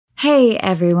Hey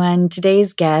everyone,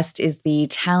 today's guest is the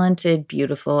talented,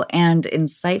 beautiful, and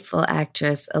insightful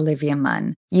actress Olivia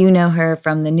Munn. You know her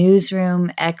from The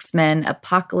Newsroom, X-Men,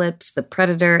 Apocalypse, The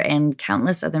Predator, and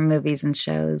countless other movies and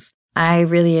shows. I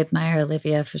really admire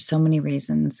Olivia for so many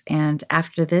reasons, and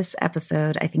after this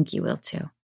episode, I think you will too.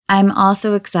 I'm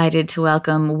also excited to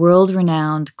welcome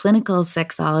world-renowned clinical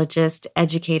sexologist,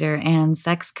 educator, and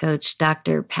sex coach,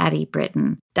 Dr. Patty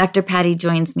Britton. Dr. Patty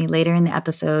joins me later in the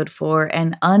episode for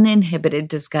an uninhibited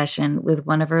discussion with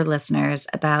one of her listeners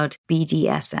about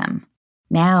BDSM.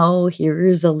 Now,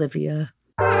 here's Olivia.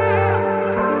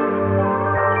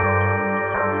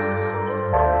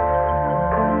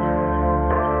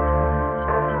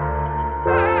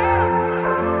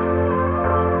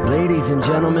 Ladies and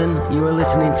gentlemen, you are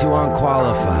listening to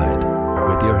Unqualified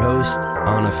with your host,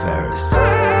 Anna Faris.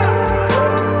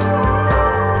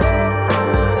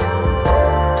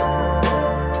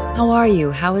 How are you?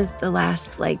 How has the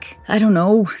last,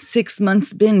 6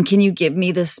 months been? Can you give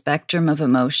me the spectrum of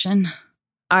emotion?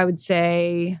 I would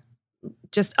say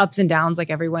just ups and downs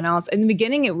like everyone else. In the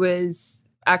beginning, it was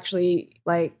actually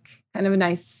kind of a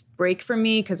nice break for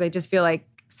me because I just feel like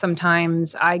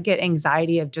sometimes I get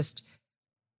anxiety of just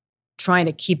trying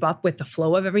to keep up with the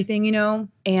flow of everything,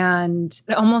 and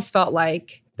it almost felt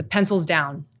like the pencil's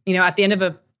down, at the end of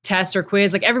a test or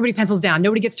quiz, everybody pencils down.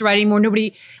 Nobody gets to write anymore.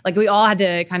 Nobody, we all had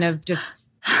to kind of just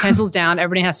pencils down.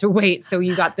 Everybody has to wait. So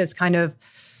you got this kind of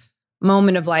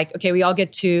moment of okay, we all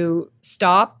get to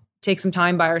stop, take some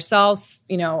time by ourselves,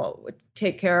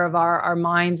 take care of our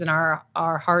minds and our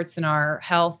hearts and our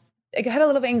health. I had a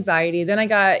little anxiety. Then I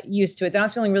got used to it. Then I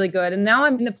was feeling really good. And now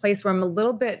I'm in the place where I'm a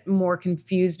little bit more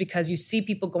confused because you see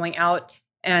people going out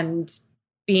and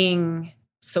being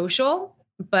social,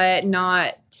 but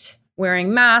not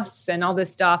wearing masks and all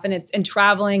this stuff. And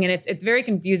traveling. And it's very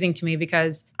confusing to me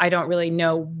because I don't really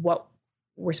know what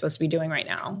we're supposed to be doing right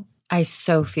now. I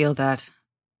so feel that.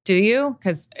 Do you?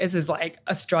 Because this is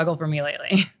a struggle for me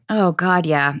lately. Oh, God,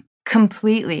 yeah.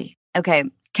 Completely. Okay.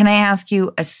 Can I ask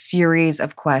you a series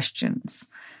of questions?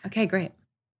 Okay, great.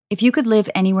 If you could live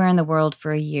anywhere in the world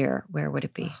for a year, where would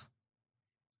it be?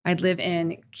 I'd live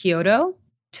in Kyoto,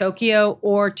 Tokyo,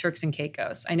 or Turks and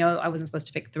Caicos. I know I wasn't supposed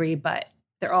to pick three, but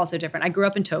they're all so different. I grew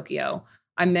up in Tokyo.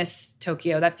 I miss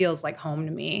Tokyo. That feels like home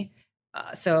to me.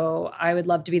 So I would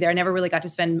love to be there. I never really got to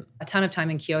spend a ton of time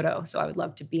in Kyoto, so I would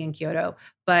love to be in Kyoto.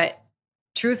 But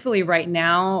truthfully, right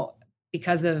now,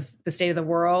 because of the state of the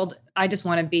world, I just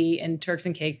want to be in Turks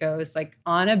and Caicos,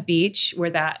 on a beach where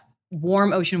that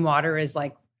warm ocean water is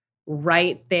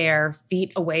right there,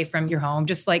 feet away from your home.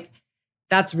 Just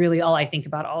that's really all I think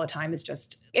about all the time is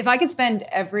just, if I could spend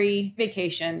every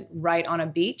vacation right on a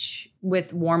beach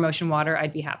with warm ocean water,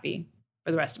 I'd be happy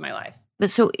for the rest of my life. But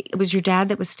so it was your dad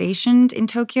that was stationed in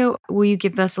Tokyo? Will you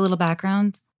give us a little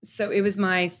background? So it was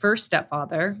my first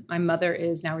stepfather. My mother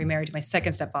is now remarried to my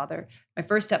second stepfather. My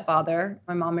first stepfather,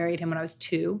 my mom married him when I was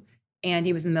 2, and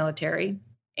he was in the military.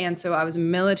 And so I was a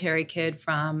military kid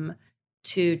from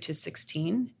 2 to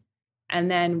 16. And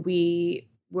then we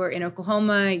were in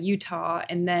Oklahoma, Utah,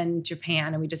 and then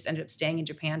Japan. And we just ended up staying in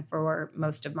Japan for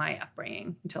most of my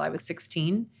upbringing until I was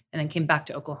 16, and then came back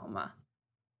to Oklahoma,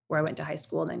 where I went to high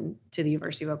school and then to the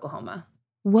University of Oklahoma.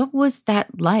 What was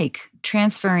that like,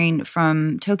 transferring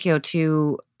from Tokyo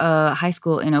to a high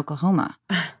school in Oklahoma?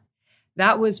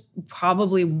 That was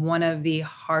probably one of the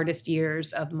hardest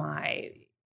years of my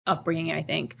upbringing, I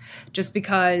think, just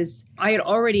because I had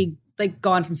already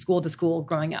gone from school to school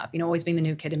growing up, always being the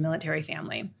new kid in a military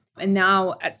family. And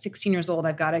now at 16 years old,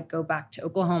 I've got to go back to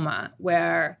Oklahoma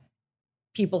where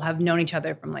people have known each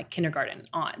other from kindergarten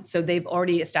on. So they've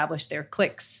already established their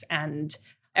cliques and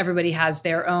everybody has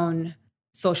their own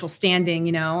social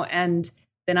standing, and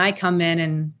then I come in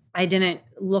and I didn't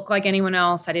look like anyone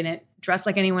else. I didn't dress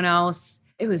like anyone else.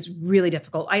 It was really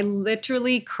difficult. I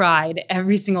literally cried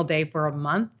every single day for a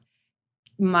month,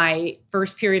 my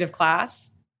first period of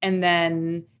class, and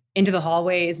then into the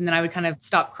hallways. And then I would kind of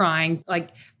stop crying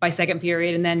by second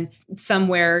period. And then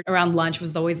somewhere around lunch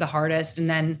was always the hardest. And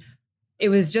then it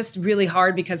was just really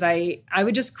hard because I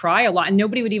would just cry a lot and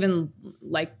nobody would even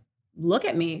look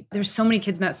at me. There's so many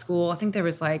kids in that school. I think there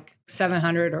was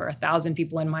 700 or 1,000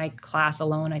 people in my class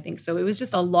alone, I think. So it was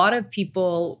just a lot of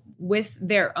people with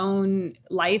their own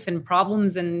life and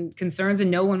problems and concerns, and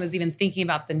no one was even thinking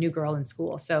about the new girl in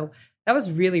school. So that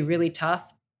was really, really tough.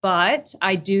 But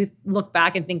I do look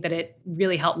back and think that it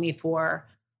really helped me for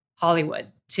Hollywood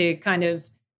to kind of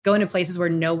go into places where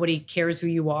nobody cares who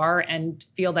you are and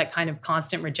feel that kind of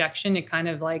constant rejection. It kind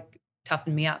of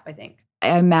toughened me up, I think.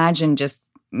 I imagine just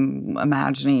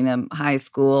imagining a high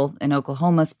school in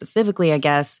Oklahoma specifically, I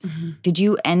guess. Did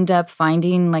you end up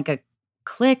finding like a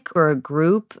clique or a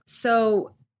group?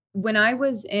 So when I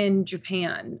was in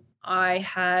Japan, I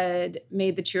had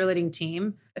made the cheerleading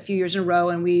team a few years in a row,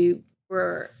 and we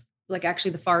were like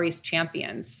actually the Far East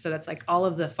champions. So that's like all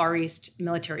of the Far East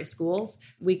military schools.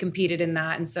 We competed in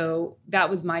that. And so that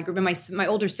was my group. And my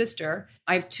older sister,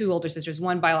 I have two older sisters,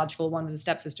 one biological, one was a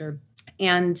stepsister.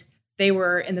 And they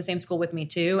were in the same school with me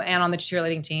too, and on the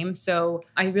cheerleading team. So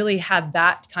I really had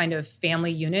that kind of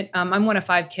family unit. I'm one of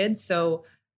 5 kids. So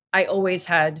I always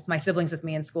had my siblings with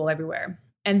me in school everywhere.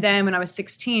 And then when I was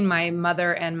 16, my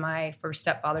mother and my first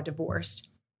stepfather divorced.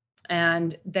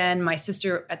 And then my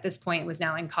sister at this point was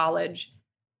now in college.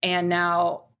 And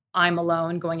now I'm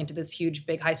alone going into this huge,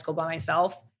 big high school by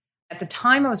myself. At the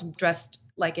time, I was dressed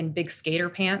like in big skater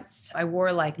pants. I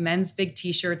wore like men's big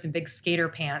t-shirts and big skater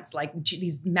pants, like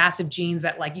these massive jeans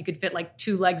that like you could fit like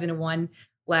 2 legs into one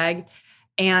leg.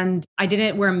 And I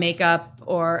didn't wear makeup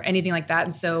or anything like that.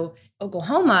 And so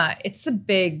Oklahoma, it's a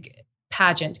big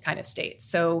pageant kind of state.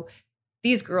 So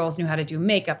these girls knew how to do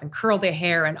makeup and curl their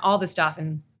hair and all this stuff.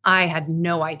 And I had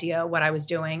no idea what I was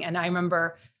doing. And I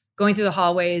remember going through the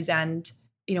hallways and,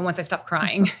 once I stopped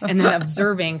crying and then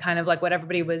observing kind of like what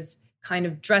everybody was kind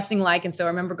of dressing like. And so I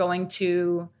remember going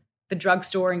to the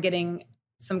drugstore and getting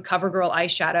some CoverGirl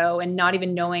eyeshadow and not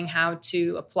even knowing how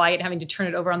to apply it, having to turn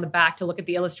it over on the back to look at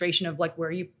the illustration of like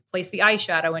where you place the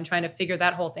eyeshadow and trying to figure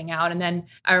that whole thing out. And then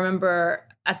I remember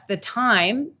at the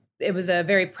time, it was a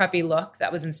very preppy look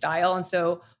that was in style. And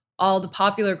so all the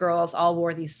popular girls all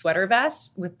wore these sweater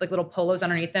vests with like little polos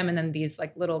underneath them and then these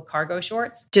like little cargo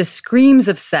shorts. Just screams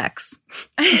of sex.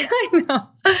 I know.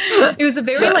 It was a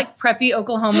very like preppy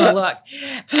Oklahoma look.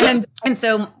 And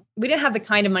so we didn't have the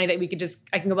kind of money that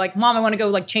I can go like, Mom, I want to go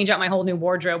like change out my whole new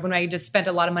wardrobe when I just spent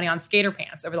a lot of money on skater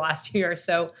pants over the last 2 years.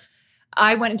 So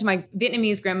I went into my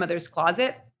Vietnamese grandmother's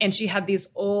closet and she had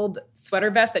these old sweater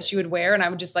vests that she would wear. And I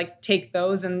would just like take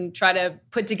those and try to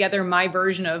put together my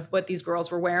version of what these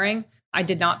girls were wearing. I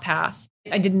did not pass.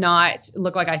 I did not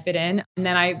look like I fit in. And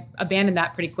then I abandoned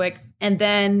that pretty quick. And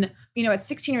then, at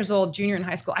 16 years old, junior in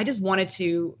high school, I just wanted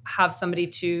to have somebody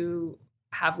to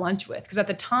have lunch with. Because at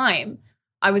the time,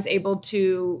 I was able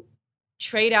to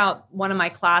trade out one of my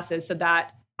classes so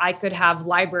that I could have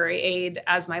library aid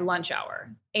as my lunch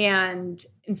hour. And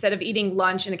instead of eating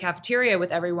lunch in the cafeteria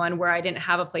with everyone where I didn't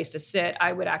have a place to sit,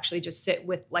 I would actually just sit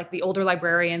with like the older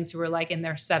librarians who were like in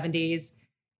their 70s.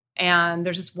 And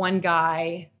there's this one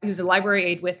guy who was a library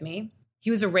aide with me. He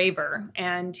was a raver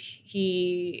and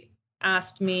he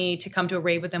asked me to come to a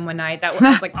rave with him one night. I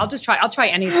was like, I'll try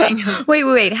anything.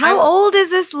 Wait. How old is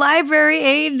this library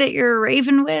aide that you're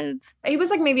raving with? He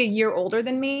was like maybe a year older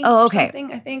than me. Oh, okay. Or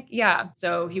something, I think. Yeah.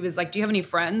 So he was like, do you have any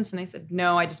friends? And I said,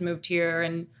 no, I just moved here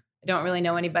and I don't really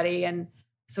know anybody. And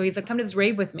so he's like, come to this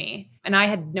rave with me. And I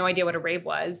had no idea what a rave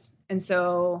was. And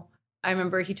so I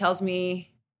remember he tells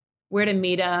me where to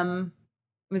meet him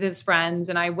with his friends.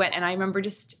 And I went and I remember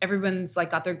just everyone's like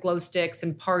got their glow sticks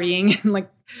and partying and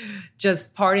like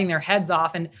just partying their heads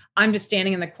off. And I'm just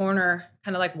standing in the corner,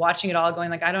 kind of like watching it all going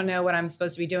like, I don't know what I'm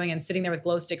supposed to be doing and sitting there with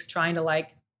glow sticks trying to like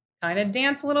kind of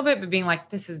dance a little bit, but being like,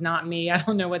 this is not me. I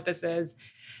don't know what this is.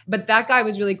 But that guy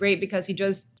was really great because he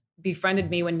just befriended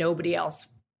me when nobody else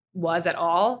was at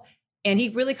all. And he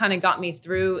really kind of got me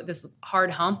through this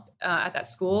hard hump at that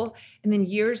school. And then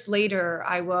years later,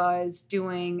 I was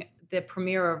doing the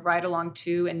premiere of Ride Along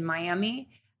 2 in Miami.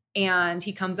 And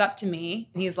he comes up to me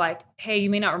and he's like, hey, you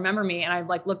may not remember me. And I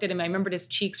like looked at him. I remembered his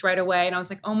cheeks right away. And I was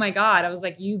like, oh my God. I was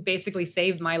like, you basically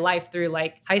saved my life through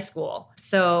like high school.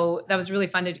 So that was really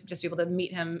fun to just be able to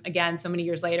meet him again so many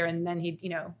years later. And then he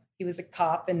was a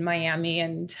cop in Miami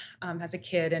and has a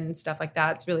kid and stuff like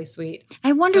that. It's really sweet.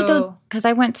 I wonder though, because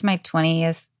I went to my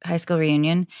 20th high school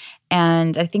reunion,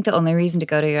 and I think the only reason to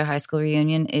go to your high school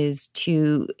reunion is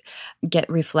to get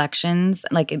reflections,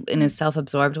 like in a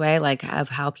self-absorbed way, like of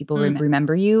how people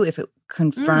remember you, if it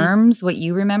confirms what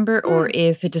you remember or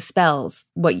if it dispels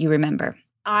what you remember.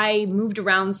 I moved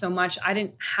around so much. I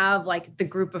didn't have like the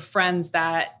group of friends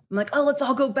that I'm like, oh, let's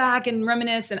all go back and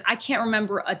reminisce. And I can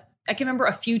remember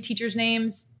a few teachers'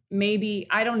 names, maybe,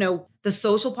 I don't know, the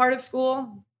social part of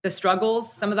school, the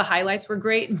struggles, some of the highlights were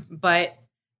great, but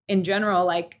in general,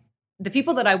 like the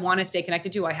people that I want to stay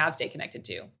connected to, I have stayed connected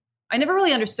to. I never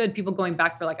really understood people going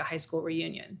back for like a high school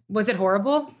reunion. Was it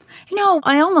horrible? No,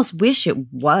 I almost wish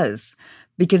it was,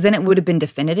 because then it would have been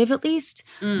definitive at least.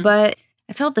 But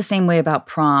I felt the same way about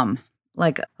prom.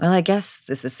 Like, well, I guess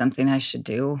this is something I should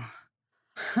do.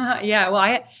 Yeah,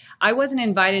 well, I wasn't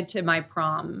invited to my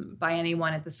prom by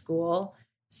anyone at the school.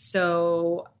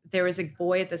 So there was a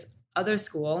boy at this other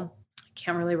school. I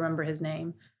can't really remember his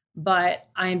name, but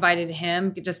I invited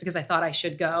him just because I thought I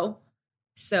should go.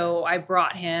 So I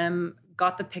brought him,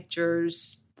 got the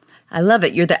pictures. I love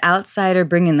it. You're the outsider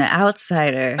bringing the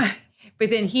outsider. But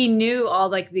then he knew all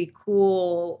like the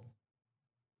cool,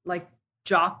 like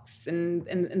jocks and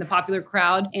the popular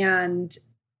crowd. And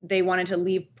they wanted to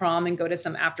leave prom and go to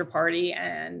some after party.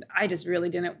 And I just really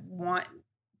didn't want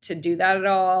to do that at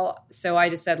all. So I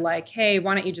just said like, hey,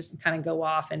 why don't you just kind of go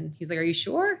off? And he's like, are you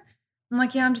sure? I'm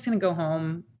like, yeah, I'm just going to go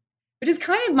home, which is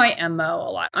kind of my MO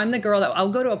a lot. I'm the girl that I'll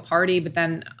go to a party, but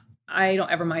then I don't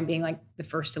ever mind being like the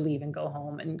first to leave and go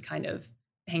home and kind of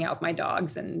hang out with my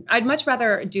dogs. And I'd much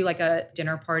rather do like a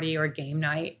dinner party or a game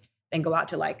night than go out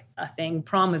to like a thing.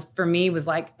 Prom was, for me, was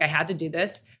like, I had to do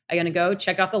this. I'm going to go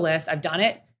check off the list. I've done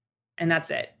it. And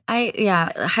that's it.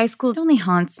 High school only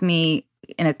haunts me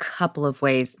in a couple of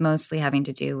ways, mostly having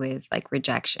to do with like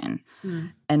rejection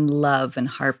and love and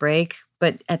heartbreak.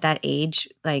 But at that age,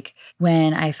 like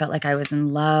when I felt like I was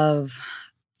in love,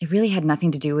 it really had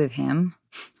nothing to do with him.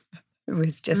 It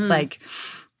was just like,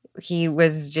 he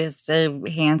was just a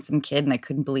handsome kid and I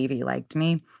couldn't believe he liked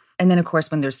me. And then of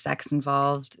course, when there's sex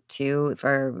involved too,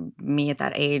 for me at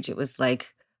that age, it was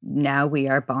like, now we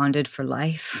are bonded for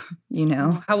life, you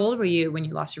know? How old were you when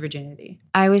you lost your virginity?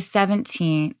 I was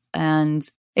 17 and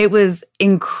it was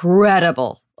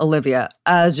incredible, Olivia,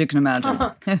 as you can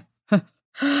imagine.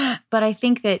 But I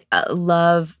think that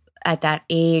love at that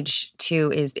age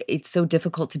too it's so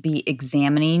difficult to be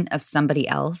examining of somebody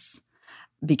else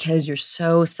because you're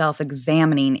so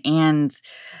self-examining and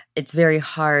it's very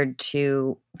hard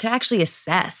to actually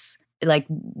assess. Like,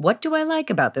 what do I like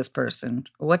about this person?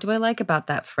 What do I like about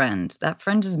that friend? That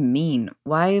friend is mean.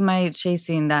 Why am I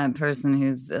chasing that person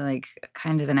who's like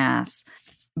kind of an ass?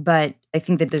 But I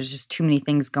think that there's just too many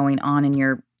things going on in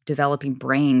your developing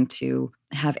brain to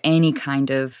have any kind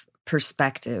of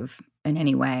perspective in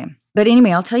any way. But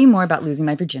anyway, I'll tell you more about losing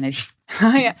my virginity.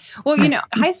 Yeah. Well, you know,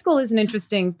 high school is an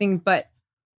interesting thing, but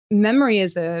memory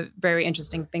is a very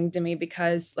interesting thing to me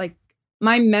because like,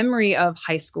 my memory of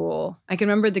high school, I can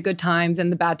remember the good times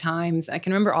and the bad times. I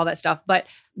can remember all that stuff. But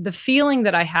the feeling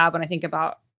that I have when I think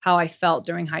about how I felt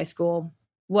during high school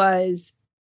was,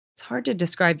 it's hard to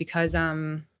describe because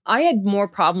I had more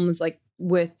problems like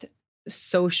with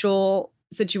social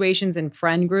situations and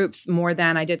friend groups more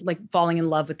than I did like falling in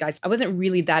love with guys. I wasn't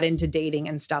really that into dating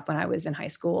and stuff when I was in high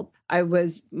school. I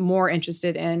was more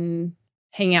interested in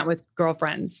hanging out with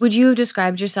girlfriends. Would you have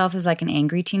described yourself as like an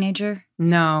angry teenager?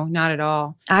 No, not at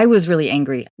all. I was really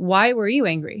angry. Why were you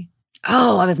angry?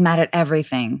 Oh, I was mad at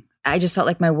everything. I just felt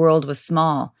like my world was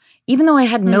small. Even though I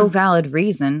had no valid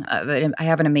reason. I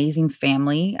have an amazing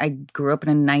family. I grew up in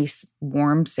a nice,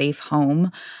 warm, safe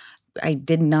home. I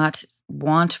did not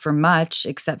want for much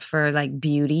except for like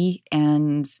beauty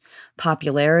and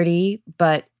popularity.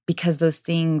 But because those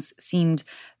things seemed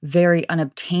very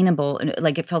unobtainable and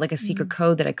like it felt like a secret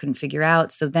code that I couldn't figure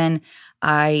out. So then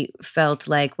I felt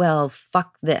like, well,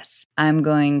 fuck this. I'm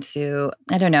going to,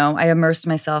 I don't know, I immersed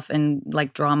myself in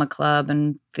like drama club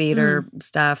and theater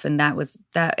stuff. And that was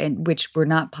that, which were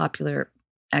not popular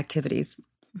activities.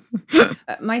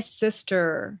 My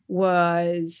sister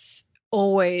was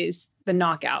always the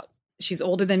knockout. She's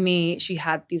older than me. She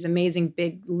had these amazing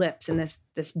big lips and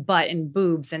this butt and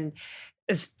boobs. And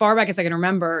as far back as I can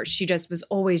remember, she just was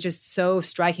always just so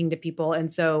striking to people.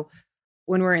 And so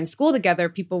when we're in school together,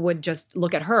 people would just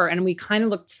look at her and we kind of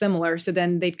looked similar. So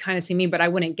then they'd kind of see me, but I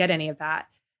wouldn't get any of that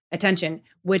attention,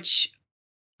 which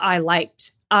I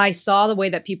liked. I saw the way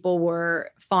that people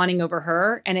were fawning over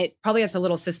her, and it probably as a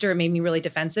little sister, it made me really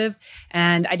defensive.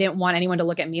 And I didn't want anyone to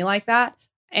look at me like that.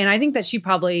 And I think that she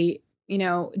probably, you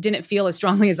know, didn't feel as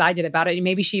strongly as I did about it.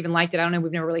 Maybe she even liked it. I don't know.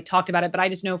 We've never really talked about it, but I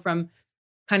just know from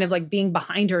kind of like being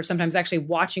behind her, sometimes actually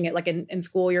watching it, like in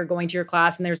school, you're going to your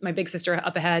class and there's my big sister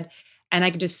up ahead. And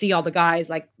I could just see all the guys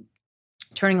like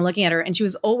turning and looking at her. And she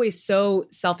was always so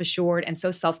self-assured and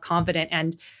so self-confident.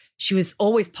 And she was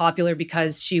always popular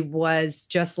because she was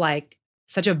just like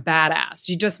such a badass.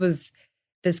 She just was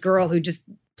this girl who just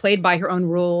played by her own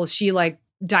rules. She like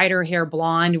dyed her hair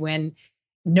blonde when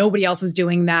nobody else was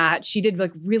doing that. She did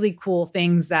like really cool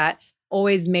things that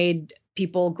always made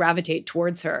people gravitate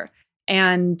towards her.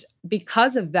 And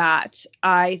because of that,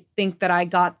 I think that I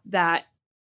got that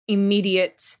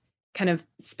immediate kind of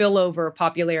spillover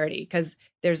popularity because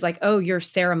there's like, oh, you're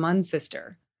Sarah Munn's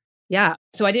sister. Yeah.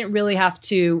 So I didn't really have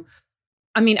to,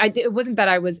 I mean, it wasn't that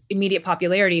I was immediate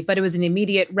popularity, but it was an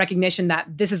immediate recognition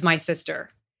that this is my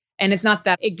sister. And it's not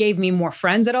that it gave me more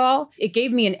friends at all. It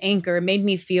gave me an anchor. It made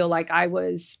me feel like I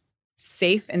was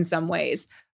safe in some ways.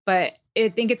 But I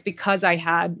think it's because I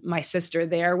had my sister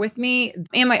there with me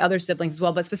and my other siblings as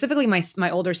well, but specifically my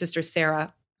older sister,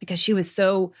 Sarah, because she was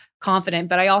so confident.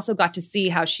 But I also got to see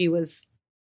how she was,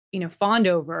 fawned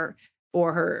over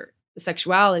for her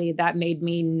sexuality that made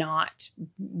me not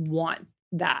want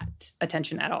that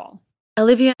attention at all.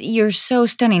 Olivia, you're so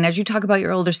stunning. As you talk about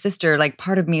your older sister, like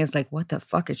part of me is like, what the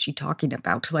fuck is she talking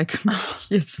about? Like,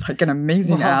 it's like an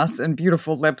amazing ass and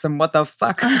beautiful lips and what the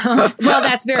fuck? Well,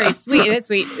 that's very sweet. It's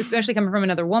sweet, especially coming from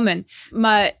another woman.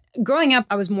 But growing up,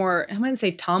 I was more, I wouldn't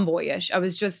say tomboyish.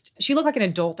 She looked like an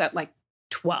adult at like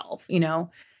 12,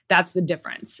 That's the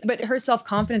difference. But her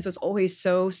self-confidence was always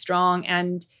so strong,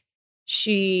 and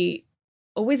she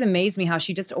always amazed me how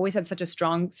she just always had such a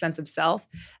strong sense of self.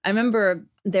 I remember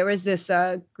there was this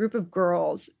group of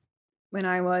girls when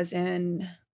I was in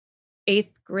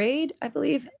 8th grade, I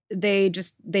believe. They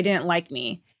didn't like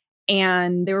me,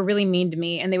 and they were really mean to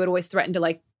me, and they would always threaten to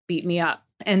like beat me up.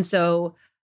 And so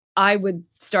I would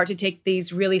start to take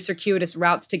these really circuitous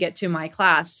routes to get to my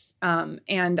class.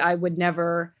 And I would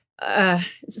never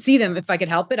see them if I could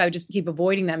help it. I would just keep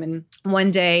avoiding them. And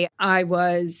one day I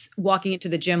was walking into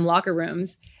the gym locker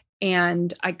rooms,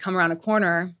 and I come around a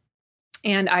corner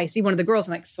and I see one of the girls,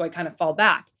 and so I kind of fall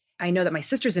back. I know that my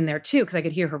sister's in there too, because I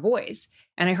could hear her voice.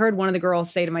 And I heard one of the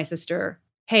girls say to my sister,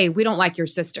 "Hey, we don't like your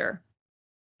sister."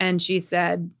 And she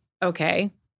said,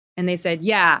 "Okay." And they said,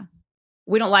 "Yeah,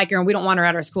 we don't like her and we don't want her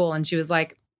at our school." And she was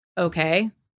like,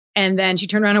 "Okay." And then she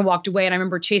turned around and walked away. And I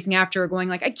remember chasing after her going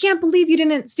like, "I can't believe you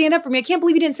didn't stand up for me. I can't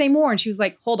believe you didn't say more." And she was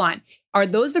like, "Hold on. Are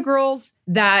those the girls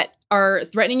that are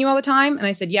threatening you all the time?" And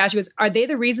I said, "Yeah." She goes, "Are they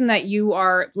the reason that you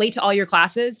are late to all your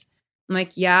classes?" I'm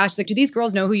like, "Yeah." She's like, "Do these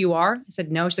girls know who you are?" I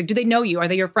said, "No." She's like, "Do they know you? Are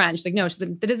they your friends?" She's like, "No." She's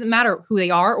like, "That doesn't matter who they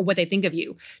are or what they think of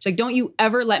you." She's like, "Don't you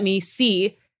ever let me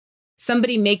see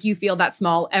somebody make you feel that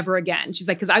small ever again." She's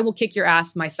like, "Because I will kick your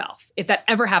ass myself if that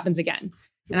ever happens again."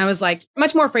 And I was like,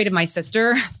 much more afraid of my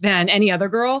sister than any other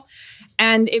girl.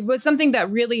 And it was something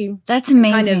that really... That's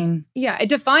amazing. It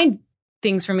defined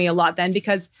things for me a lot then,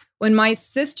 because when my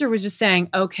sister was just saying,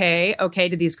 okay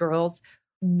to these girls,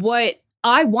 what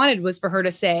I wanted was for her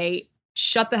to say,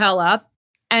 "Shut the hell up."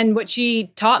 And what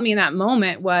she taught me in that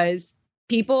moment was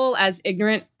people as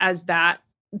ignorant as that,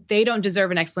 they don't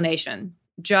deserve an explanation.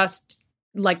 Just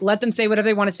like let them say whatever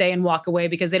they want to say and walk away,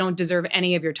 because they don't deserve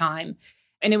any of your time.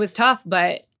 And it was tough,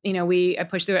 but I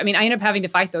pushed through it. I mean, I ended up having to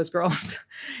fight those girls.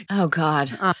 Oh God,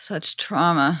 such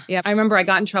trauma. Yeah. I remember I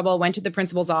got in trouble, went to the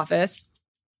principal's office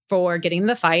for getting in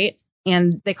the fight,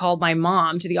 and they called my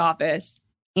mom to the office,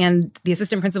 and the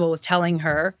assistant principal was telling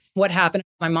her what happened.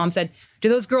 My mom said, "Do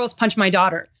those girls punch my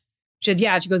daughter?" She said,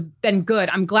 "Yeah." She goes, "Then good.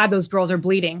 I'm glad those girls are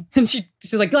bleeding." And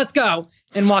she's like, "Let's go,"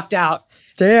 and walked out.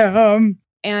 Damn.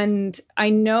 And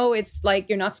I know it's like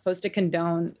you're not supposed to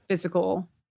condone physical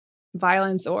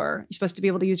violence, or you're supposed to be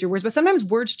able to use your words, but sometimes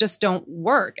words just don't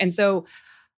work. And so,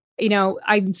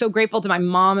 I'm so grateful to my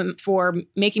mom for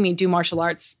making me do martial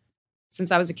arts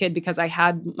since I was a kid, because I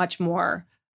had much more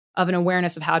of an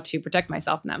awareness of how to protect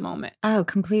myself in that moment. Oh,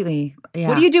 completely. Yeah.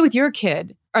 What do you do with your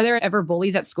kid? Are there ever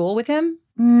bullies at school with him?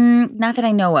 Not that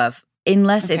I know of,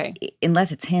 unless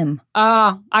it's him.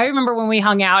 I remember when we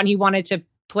hung out and he wanted to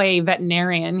play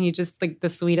veterinarian. He's just like the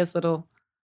sweetest little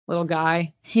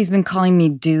guy. He's been calling me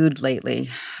dude lately.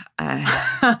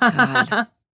 God.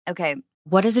 Okay.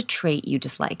 What is a trait you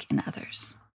dislike in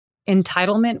others?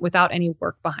 Entitlement without any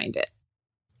work behind it.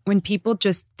 When people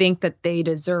just think that they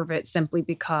deserve it simply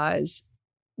because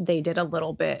they did a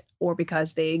little bit or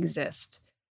because they exist,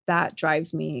 that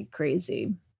drives me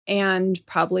crazy. And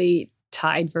probably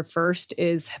tied for first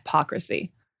is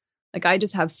hypocrisy. Like, I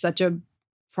just have such a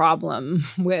problem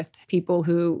with people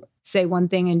who say one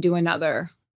thing and do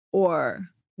another. Or,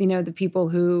 the people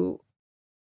who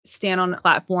stand on a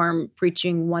platform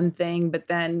preaching one thing, but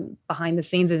then behind the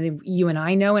scenes, as you and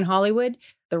I know in Hollywood,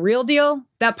 the real deal,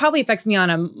 that probably affects me on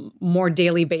a more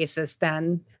daily basis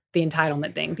than the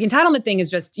entitlement thing. The entitlement thing is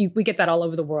just, we get that all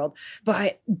over the world.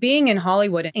 But being in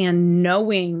Hollywood and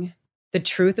knowing the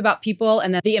truth about people,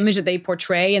 and then the image that they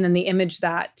portray, and then the image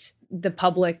that the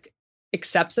public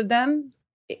accepts of them,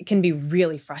 it can be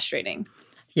really frustrating.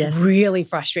 Yes. Really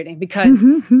frustrating, because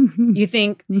you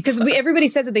think, because everybody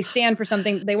says that they stand for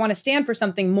something, they want to stand for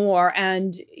something more,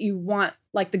 and you want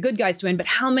like the good guys to win. But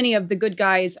how many of the good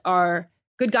guys are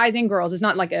good guys and girls? It's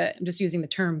not like I'm just using the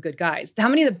term good guys. How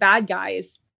many of the bad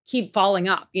guys keep falling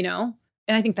up, And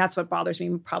I think that's what bothers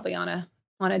me probably on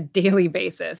a daily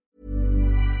basis.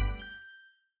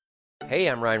 Hey,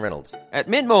 I'm Ryan Reynolds. At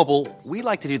Mint Mobile, we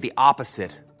like to do the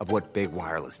opposite of what Big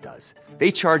Wireless does.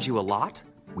 They charge you a lot.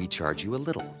 we charge you a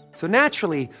little. So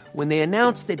naturally, when they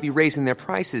announced they'd be raising their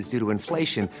prices due to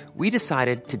inflation, we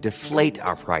decided to deflate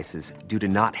our prices due to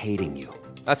not hating you.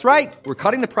 That's right. We're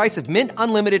cutting the price of Mint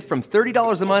Unlimited from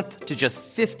 $30 a month to just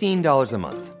 $15 a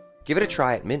month. Give it a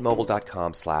try at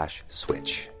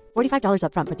mintmobile.com/switch. $45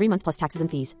 up front for 3 months plus taxes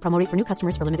and fees. Promo rate for new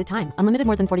customers for limited time. Unlimited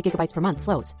more than 40 gigabytes per month.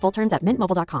 Slows full terms at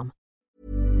mintmobile.com.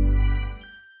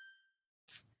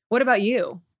 What about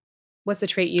you? What's the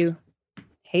trait you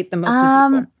hate the most in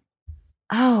people?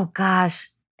 Oh gosh.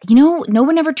 No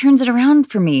one ever turns it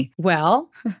around for me. Well,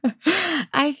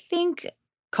 I think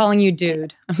calling you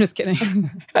dude. I'm just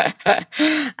kidding.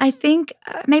 I think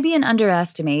maybe an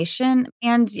underestimation.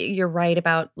 And you're right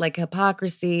about like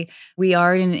hypocrisy. We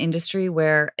are in an industry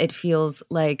where it feels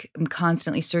like I'm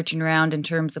constantly searching around in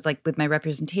terms of like with my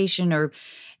representation or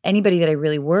anybody that I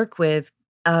really work with,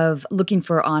 of looking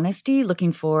for honesty,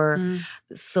 looking for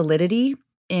solidity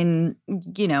in,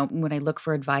 when I look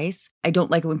for advice. I don't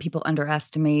like it when people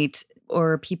underestimate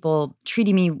or people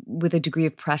treating me with a degree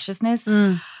of preciousness.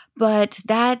 But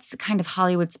that's kind of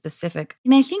Hollywood specific.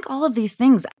 And I think all of these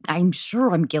things, I'm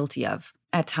sure I'm guilty of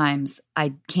at times.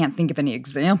 I can't think of any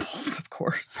examples, of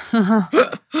course.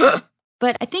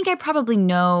 But I think I probably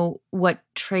know what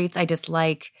traits I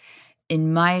dislike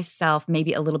in myself,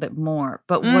 maybe a little bit more.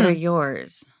 But what are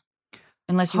yours?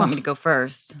 Unless you want me to go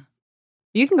first.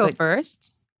 You can go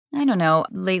first. I don't know.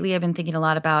 Lately, I've been thinking a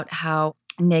lot about how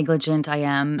negligent I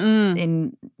am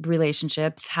in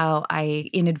relationships, how I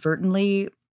inadvertently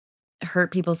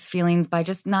hurt people's feelings by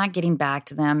just not getting back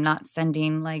to them, not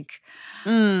sending like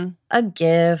a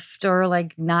gift or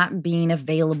like not being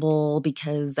available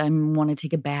because I want to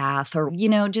take a bath or,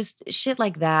 just shit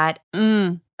like that.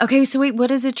 Okay, so wait,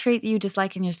 what is a trait that you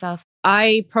dislike in yourself?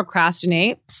 I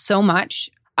procrastinate so much.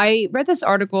 I read this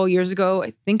article years ago,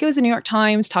 I think it was the New York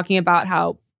Times, talking about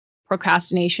how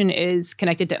procrastination is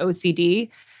connected to OCD.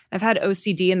 I've had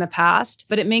OCD in the past,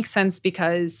 but it makes sense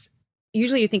because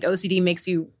usually you think OCD makes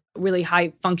you really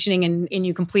high functioning and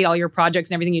you complete all your projects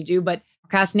and everything you do, but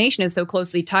procrastination is so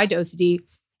closely tied to OCD.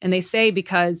 And they say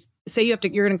because, say you're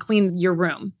going to clean your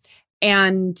room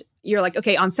and you're like,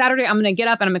 okay, on Saturday, I'm going to get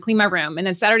up and I'm going to clean my room. And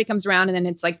then Saturday comes around and then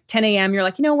it's like 10 a.m. You're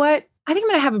like, you know what? I think I'm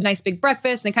going to have a nice big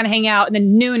breakfast and then kind of hang out. And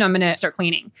then noon, I'm going to start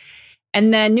cleaning.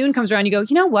 And then noon comes around, you go,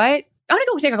 you know what? I'm going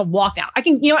to go take a walk now. I'm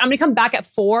going to come back at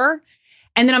 4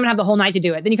 and then I'm going to have the whole night to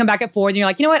do it. Then you come back at 4 and you're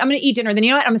like, you know what? I'm going to eat dinner. Then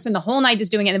you know what? I'm going to spend the whole night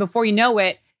just doing it. And then before you know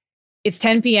it, it's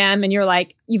 10 p.m. and you're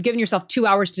like, you've given yourself 2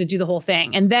 hours to do the whole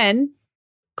thing. And then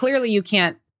clearly you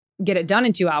can't get it done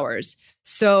in 2 hours.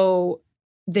 So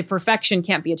the perfection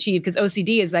can't be achieved because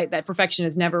OCD is that perfection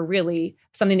is never really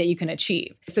something that you can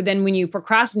achieve. So then when you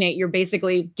procrastinate, you're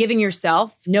basically giving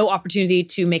yourself no opportunity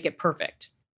to make it perfect.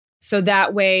 So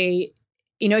that way,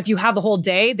 if you have the whole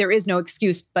day, there is no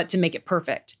excuse but to make it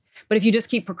perfect. But if you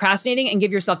just keep procrastinating and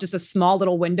give yourself just a small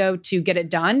little window to get it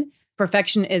done,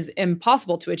 perfection is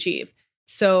impossible to achieve.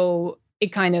 So it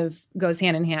kind of goes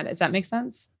hand in hand, if that makes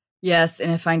sense. Yes,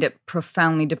 and I find it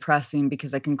profoundly depressing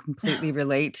because I can completely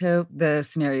relate to the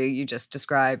scenario you just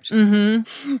described.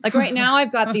 Like right now,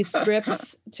 I've got these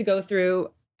scripts to go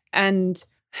through, and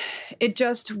it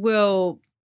will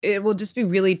just be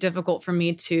really difficult for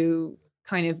me to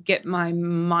kind of get my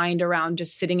mind around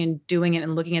just sitting and doing it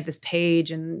and looking at this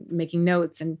page and making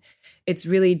notes. And it's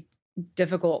really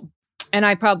difficult. And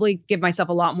I probably give myself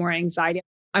a lot more anxiety.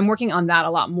 I'm working on that a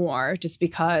lot more just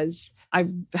because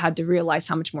I've had to realize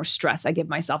how much more stress I give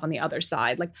myself on the other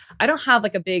side. Like I don't have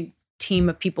like a big team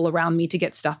of people around me to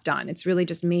get stuff done. It's really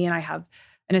just me, and I have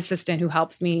an assistant who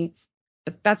helps me.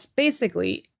 But that's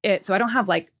basically it. So I don't have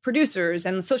like producers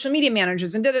and social media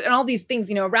managers and all these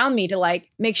things, around me to like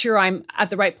make sure I'm at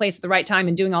the right place at the right time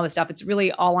and doing all this stuff. It's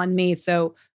really all on me.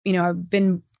 So, I've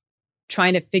been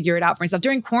trying to figure it out for myself.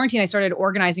 During quarantine, I started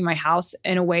organizing my house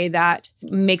in a way that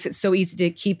makes it so easy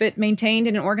to keep it maintained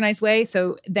in an organized way.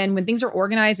 So then when things are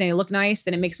organized and they look nice,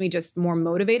 then it makes me just more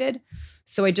motivated.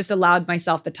 So I just allowed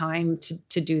myself the time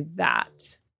to do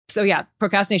that. So yeah,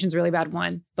 procrastination is a really bad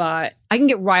one, but I can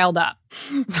get riled up.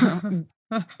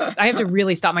 I have to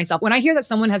really stop myself. When I hear that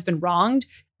someone has been wronged,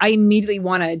 I immediately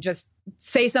want to just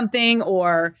say something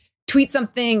or tweet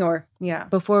something or, yeah.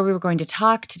 Before we were going to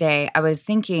talk today, I was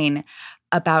thinking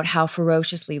about how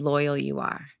ferociously loyal you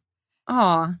are.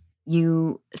 Aw.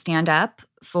 You stand up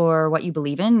for what you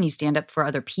believe in. You stand up for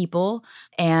other people.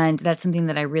 And that's something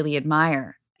that I really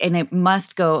admire. And it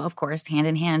must go, of course, hand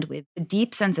in hand with a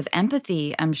deep sense of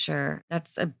empathy, I'm sure.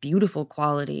 That's a beautiful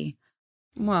quality.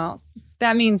 Well,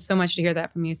 that means so much to hear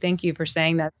that from you. Thank you for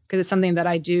saying that, because it's something that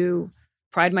I do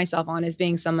pride myself on, is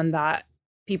being someone that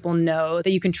people know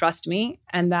that you can trust me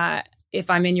and that if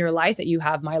I'm in your life, that you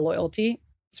have my loyalty.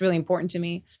 It's really important to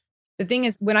me. The thing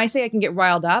is, when I say I can get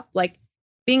riled up, like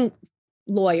being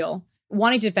loyal,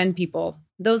 wanting to defend people,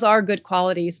 those are good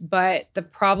qualities. But the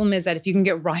problem is that if you can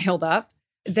get riled up,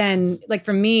 then like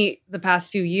for me, the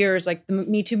past few years, like the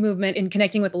Me Too movement and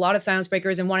connecting with a lot of silence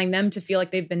breakers and wanting them to feel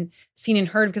like they've been seen and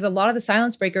heard, because a lot of the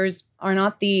silence breakers are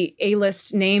not the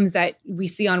A-list names that we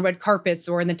see on red carpets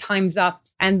or in the Time's Up.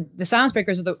 And the silence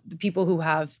breakers are the people who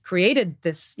have created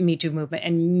this Me Too movement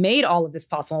and made all of this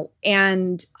possible.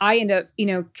 And I end up,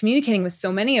 communicating with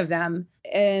so many of them.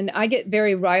 And I get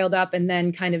very riled up and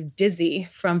then kind of dizzy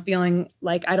from feeling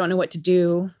like I don't know what to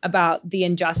do about the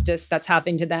injustice that's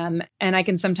happening to them. And I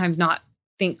can sometimes not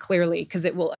think clearly because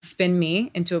it will spin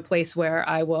me into a place where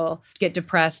I will get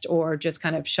depressed or just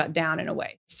kind of shut down in a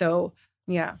way. So,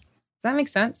 yeah. Does that make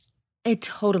sense? It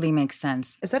totally makes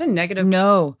sense. Is that a negative?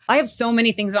 No. I have so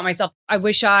many things about myself. I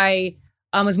wish I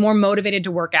was more motivated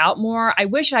to work out more. I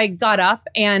wish I got up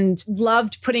and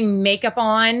loved putting makeup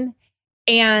on.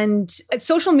 And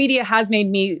social media has made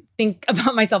me think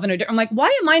about myself I'm like, why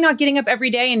am I not getting up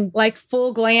every day and like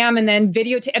full glam and then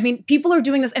videotape? I mean, people are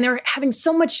doing this and they're having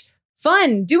so much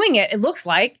fun doing it, it looks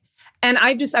like. And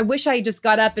I wish I just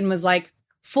got up and was like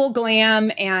full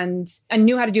glam and I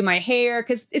knew how to do my hair,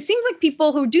 because it seems like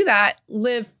people who do that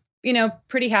live,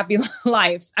 pretty happy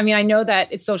lives. I mean, I know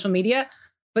that it's social media,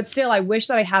 but still, I wish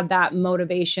that I had that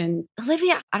motivation.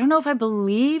 Olivia, I don't know if I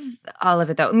believe all of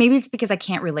it, though. Maybe it's because I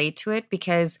can't relate to it,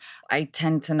 because I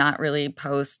tend to not really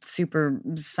post super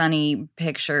sunny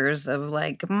pictures of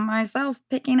like myself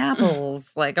picking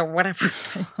apples, like, or whatever.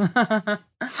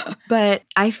 But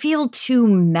I feel too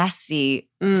messy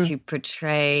to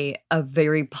portray a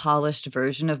very polished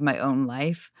version of my own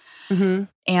life. Mm-hmm.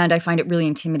 And I find it really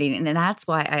intimidating. And that's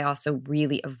why I also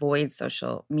really avoid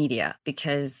social media,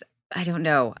 because I don't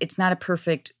know. It's not a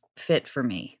perfect fit for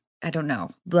me. I don't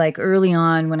know. Like early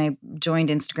on when I joined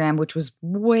Instagram, which was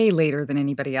way later than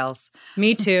anybody else.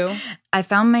 Me too. I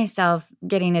found myself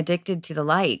getting addicted to the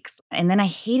likes. And then I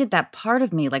hated that part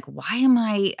of me. Like, why am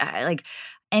I like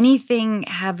anything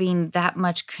having that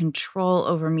much control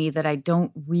over me that I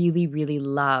don't really, really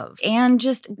love? And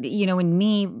just, in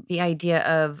me, the idea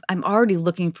of I'm already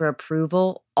looking for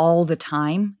approval all the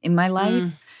time in my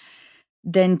life.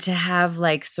 Than to have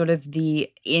like sort of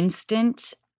the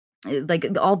instant, like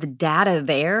all the data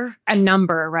there. A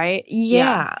number, right?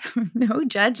 Yeah. No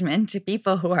judgment to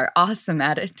people who are awesome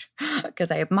at it,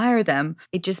 because I admire them.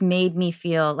 It just made me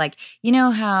feel like,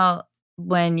 how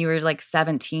when you were like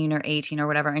 17 or 18 or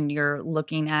whatever, and you're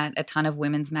looking at a ton of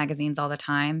women's magazines all the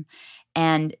time,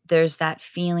 and there's that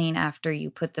feeling after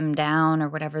you put them down or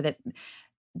whatever that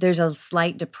there's a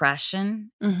slight depression,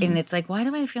 and it's like, why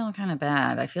do I feel kind of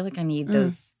bad? I feel like I need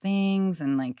those things,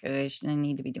 and like I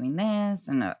need to be doing this,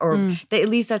 and at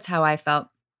least that's how I felt.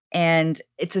 And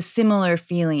it's a similar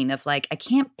feeling of like I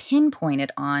can't pinpoint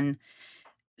it on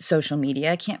social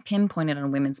media. I can't pinpoint it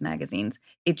on women's magazines.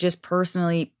 It just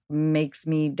personally makes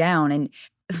me down,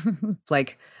 and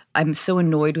like I'm so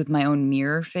annoyed with my own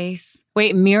mirror face.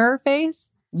 Wait, mirror face?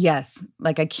 Yes,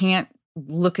 like I can't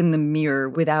look in the mirror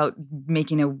without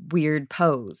making a weird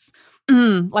pose.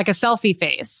 Like a selfie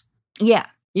face. Yeah.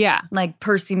 Yeah. Like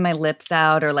pursing my lips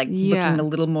out, or like looking a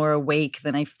little more awake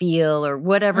than I feel, or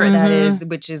whatever that is,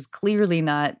 which is clearly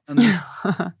not,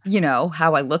 how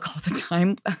I look all the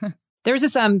time. There's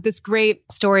this great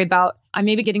story about, I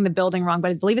may be getting the building wrong,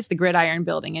 but I believe it's the Gridiron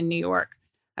Building in New York.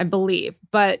 I believe.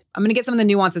 But I'm going to get some of the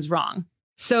nuances wrong.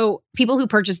 So people who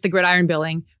purchased the Gridiron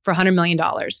Building for $100 million.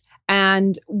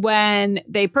 And when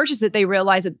they purchased it, they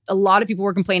realized that a lot of people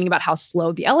were complaining about how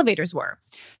slow the elevators were.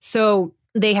 So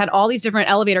they had all these different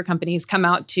elevator companies come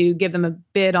out to give them a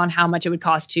bid on how much it would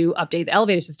cost to update the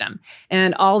elevator system.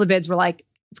 And all the bids were like,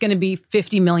 it's going to be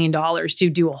 $50 million to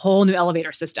do a whole new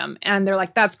elevator system. And they're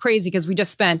like, that's crazy because we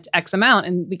just spent X amount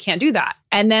and we can't do that.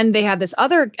 And then they had this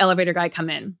other elevator guy come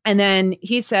in. And then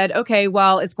he said, okay,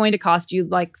 well, it's going to cost you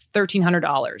like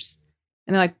 $1,300.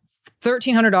 And they're like,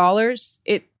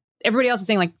 $1,300? Everybody else is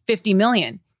saying like 50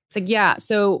 million. It's like, yeah.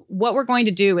 So what we're going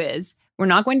to do is we're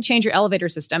not going to change your elevator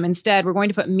system. Instead, we're going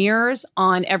to put mirrors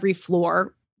on every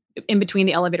floor in between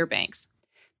the elevator banks.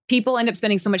 People end up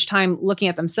spending so much time looking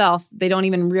at themselves, they don't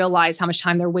even realize how much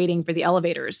time they're waiting for the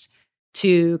elevators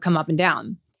to come up and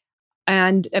down.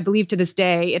 And I believe to this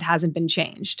day, it hasn't been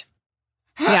changed.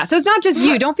 Yeah. So it's not just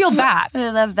you. Don't feel bad.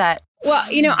 I love that. Well,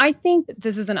 I think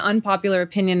this is an unpopular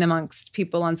opinion amongst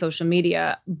people on social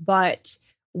media, but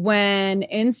when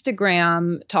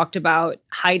Instagram talked about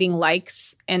hiding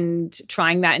likes and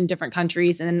trying that in different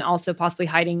countries, and then also possibly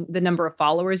hiding the number of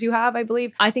followers you have, I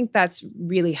believe, I think that's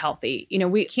really healthy.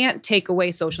 We can't take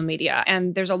away social media,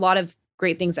 and there's a lot of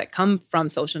great things that come from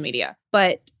social media.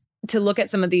 But to look at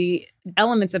some of the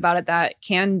elements about it that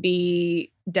can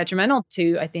be detrimental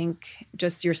to, I think,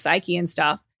 just your psyche and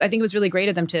stuff. I think it was really great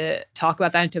of them to talk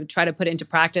about that and to try to put it into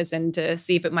practice and to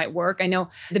see if it might work. I know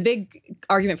the big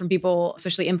argument from people,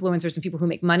 especially influencers and people who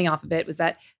make money off of it, was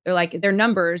that they're like, their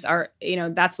numbers are,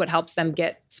 that's what helps them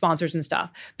get sponsors and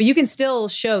stuff. But you can still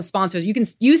show sponsors.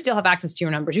 You still have access to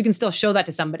your numbers. You can still show that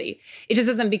to somebody. It just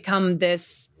doesn't become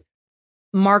this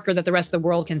marker that the rest of the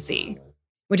world can see,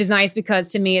 which is nice because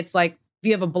to me, it's like, if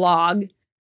you have a blog,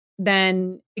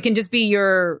 then it can just be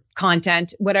your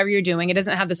content, whatever you're doing. It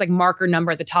doesn't have this like marker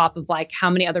number at the top of like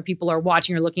how many other people are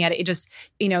watching or looking at it. It just,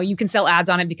 you can sell ads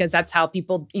on it because that's how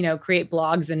people, create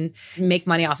blogs and make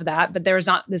money off of that. But there's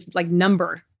not this like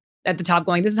number at the top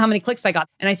going, this is how many clicks I got.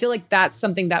 And I feel like that's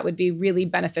something that would be really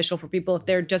beneficial for people if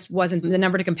there just wasn't the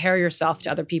number to compare yourself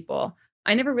to other people.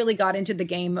 I never really got into the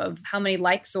game of how many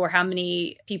likes or how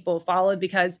many people followed,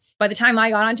 because by the time I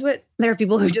got onto it, there were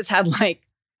people who just had like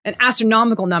an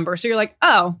astronomical number. So you're like,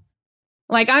 oh,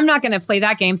 like I'm not going to play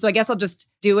that game. So I guess I'll just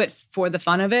do it for the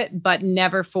fun of it, but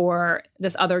never for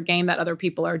this other game that other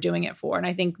people are doing it for. And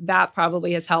I think that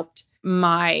probably has helped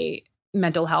my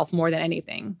mental health more than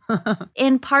anything.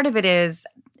 And part of it is,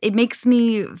 it makes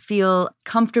me feel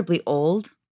comfortably old,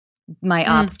 my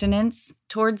obstinance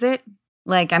towards it.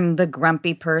 Like I'm the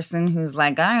grumpy person who's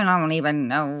like, I don't even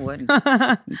know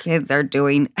what kids are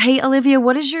doing. Hey, Olivia,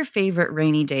 what is your favorite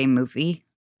rainy day movie?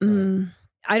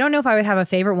 I don't know if I would have a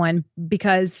favorite one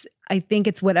because I think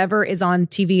it's whatever is on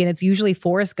TV, and it's usually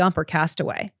Forrest Gump or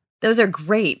Castaway. Those are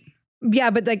great.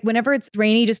 Yeah, but like whenever it's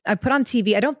rainy, I put on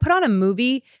TV. I don't put on a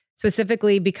movie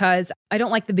specifically because I don't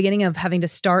like the beginning of having to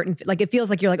start and like it feels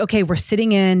like you're like, okay, we're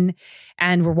sitting in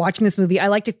and we're watching this movie. I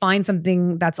like to find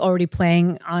something that's already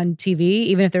playing on TV,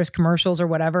 even if there's commercials or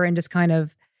whatever, and just kind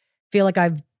of feel like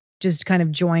I've just kind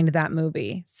of joined that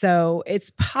movie. So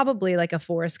it's probably like a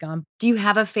Forrest Gump. Do you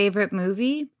have a favorite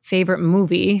movie? Favorite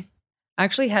movie? I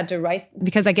actually had to write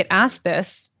because I get asked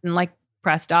this and like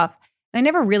pressed up. And I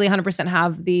never really 100%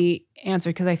 have the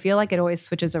answer because I feel like it always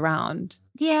switches around.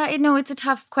 Yeah, it's a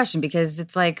tough question because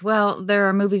it's like, well, there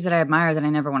are movies that I admire that I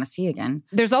never want to see again.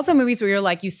 There's also movies where you're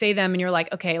like, you say them and you're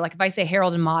like, okay, like if I say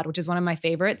Harold and Maude, which is one of my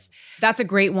favorites, that's a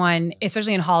great one,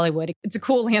 especially in Hollywood. It's a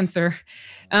cool answer.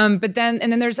 But then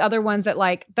there's other ones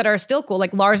that are still cool,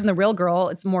 like Lars and the Real Girl.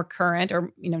 It's more current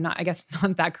or, not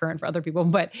that current for other people,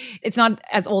 but it's not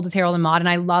as old as Harold and Maude. And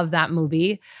I love that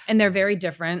movie and they're very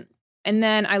different. And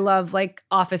then I love like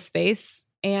Office Space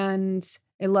and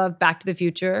I love Back to the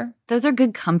Future. Those are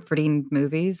good, comforting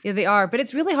movies. Yeah, they are. But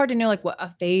it's really hard to know like what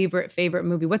a favorite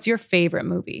movie. What's your favorite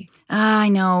movie? I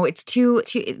know. It's too.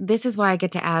 This is why I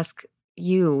get to ask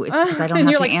you, is because I don't have to answer them. And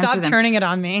you're like, stop turning it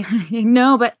on me.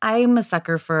 No, but I'm a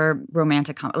sucker for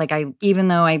romantic comedy. Like even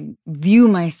though I view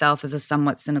myself as a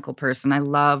somewhat cynical person, I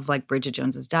love like Bridget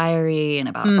Jones's Diary and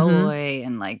About a Boy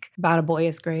and like About a Boy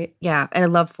is great. Yeah, and I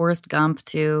love Forrest Gump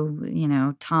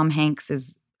too. Tom Hanks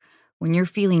is when you're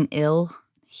feeling ill.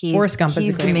 Forrest Gump is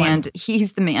a great one.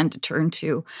 He's the man to turn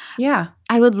to. Yeah,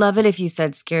 I would love it if you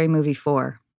said Scary Movie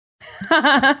 4.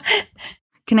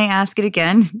 Can I ask it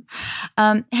again?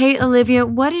 Hey, Olivia,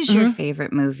 what is your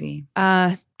favorite movie?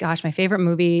 Gosh, my favorite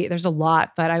movie, there's a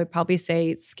lot, but I would probably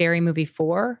say Scary Movie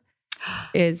 4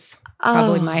 is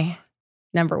probably my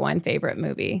number one favorite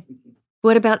movie.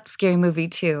 What about Scary Movie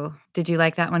 2? Did you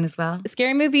like that one as well?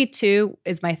 Scary Movie 2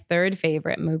 is my third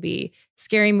favorite movie.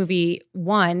 Scary Movie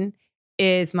 1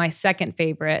 is my second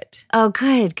favorite. Oh,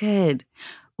 good.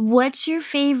 What's your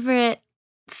favorite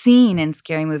scene in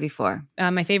Scary Movie 4?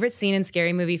 My favorite scene in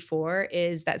Scary Movie 4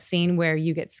 is that scene where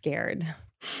you get scared.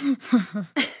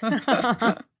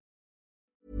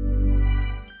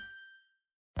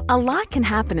 A lot can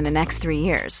happen in the next 3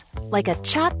 years. Like a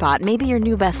chatbot may be your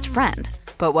new best friend.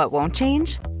 But what won't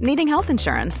change? Needing health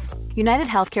insurance. United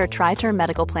Healthcare Tri-Term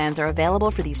Medical Plans are available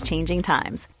for these changing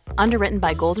times. Underwritten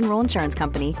by Golden Rule Insurance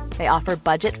Company, they offer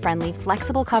budget-friendly,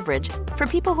 flexible coverage for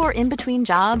people who are in between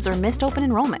jobs or missed open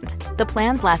enrollment. The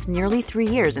plans last nearly 3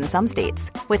 years in some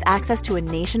states, with access to a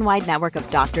nationwide network of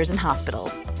doctors and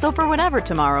hospitals. So for whatever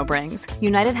tomorrow brings,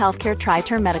 United Healthcare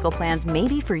Tri-Term Medical Plans may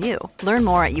be for you. Learn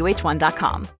more at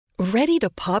uh1.com. Ready to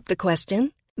pop the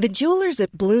question? The jewelers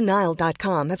at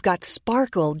BlueNile.com have got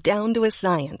sparkle down to a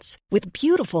science with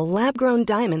beautiful lab-grown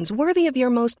diamonds worthy of your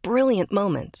most brilliant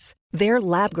moments. Their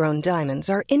lab-grown diamonds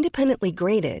are independently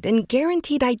graded and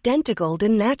guaranteed identical to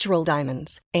natural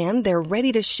diamonds. And they're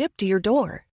ready to ship to your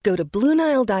door. Go to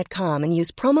BlueNile.com and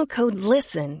use promo code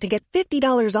LISTEN to get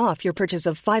 $50 off your purchase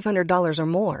of $500 or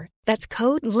more. That's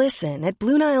code LISTEN at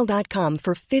BlueNile.com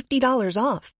for $50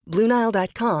 off.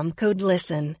 BlueNile.com, code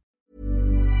LISTEN.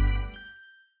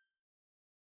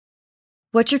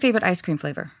 What's your favorite ice cream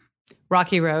flavor?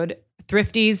 Rocky Road,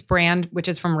 Thrifty's brand, which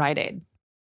is from Rite Aid.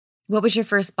 What was your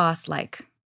first boss like?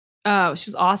 Oh, she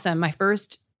was awesome. My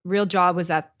first real job was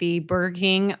at the Burger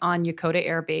King on Yokota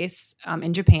Air Base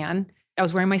in Japan. I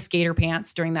was wearing my skater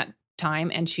pants during that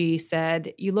time, and she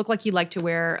said, "You look like you like to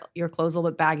wear your clothes a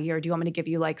little bit baggier. Do you want me to give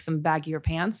you like some baggier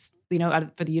pants,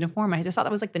 for the uniform?" I just thought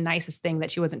that was like the nicest thing,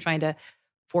 that she wasn't trying to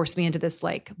force me into this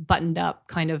like buttoned up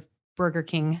kind of Burger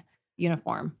King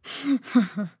uniform.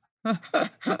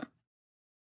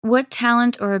 What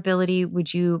talent or ability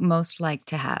would you most like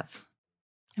to have?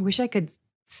 I wish I could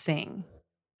sing.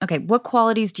 Okay, what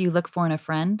qualities do you look for in a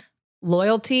friend?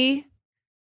 Loyalty,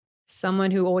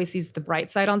 someone who always sees the bright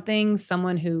side on things,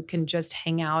 someone who can just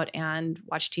hang out and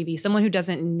watch TV, someone who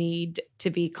doesn't need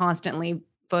to be constantly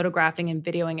photographing and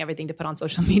videoing everything to put on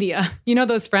social media. You know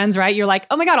those friends, right? You're like,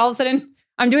 oh my God, all of a sudden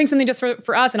I'm doing something just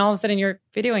for us, and all of a sudden you're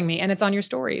videoing me and it's on your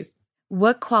stories.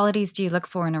 What qualities do you look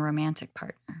for in a romantic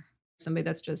partner? Somebody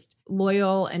that's just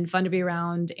loyal and fun to be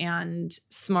around and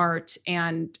smart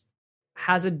and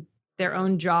has their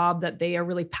own job that they are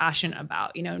really passionate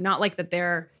about. Not like that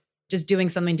they're just doing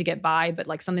something to get by, but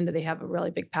like something that they have a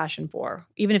really big passion for,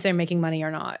 even if they're making money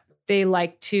or not. They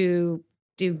like to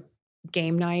do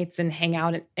game nights and hang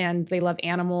out, and they love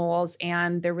animals,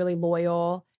 and they're really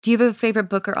loyal. Do you have a favorite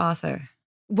book or author?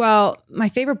 Well, my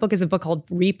favorite book is a book called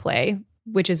Replay,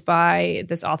 which is by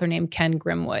this author named Ken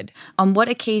Grimwood. On what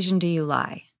occasion do you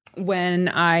lie? When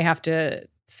I have to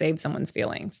save someone's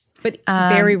feelings. But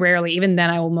very rarely, even then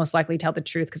I will most likely tell the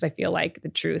truth, because I feel like the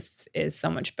truth is so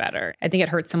much better. I think it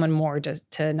hurts someone more just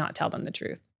to not tell them the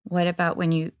truth. What about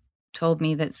when you told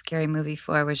me that Scary Movie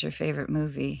 4 was your favorite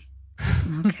movie?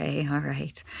 Okay, all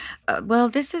right. Well,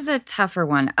 this is a tougher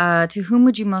one. To whom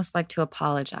would you most like to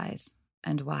apologize,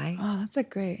 and why? Oh, that's a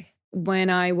great. When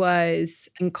I was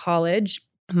in college,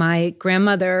 my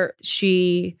grandmother,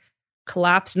 she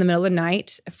collapsed in the middle of the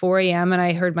night at 4 a.m. and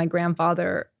I heard my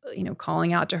grandfather,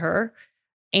 calling out to her.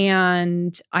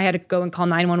 And I had to go and call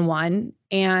 911.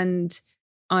 And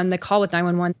on the call with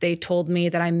 911, they told me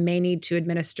that I may need to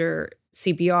administer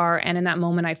CPR. And in that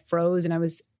moment, I froze and I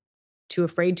was too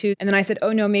afraid to. And then I said,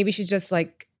 oh no, maybe she's just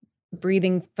like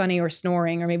breathing funny or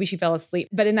snoring, or maybe she fell asleep.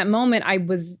 But in that moment, I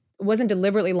wasn't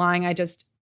deliberately lying.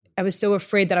 I was so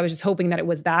afraid that I was just hoping that it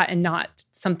was that and not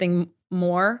something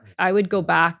more. I would go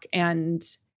back, and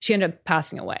she ended up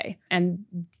passing away. And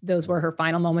those were her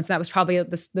final moments. And that was probably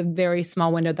the very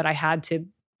small window that I had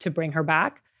to bring her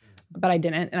back. But I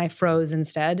didn't, and I froze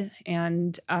instead.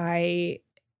 And I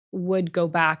would go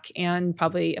back and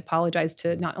probably apologize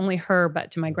to not only her,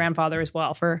 but to my grandfather as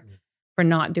well for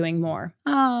not doing more.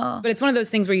 Oh. But it's one of those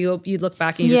things where you look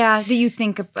back and that you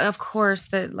think, of course,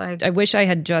 that like... I wish I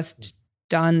had just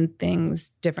done things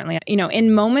differently.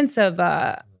 In moments of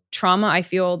trauma, I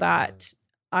feel that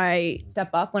I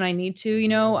step up when I need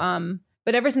to,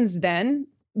 but ever since then,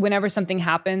 whenever something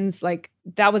happens, like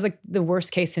that was like the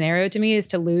worst case scenario to me, is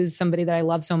to lose somebody that I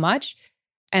love so much.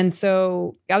 And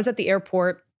so I was at the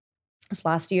airport this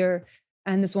last year,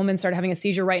 and this woman started having a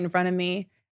seizure right in front of me.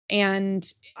 And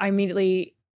I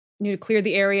immediately knew to clear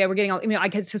the area. We're getting I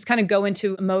could just kind of go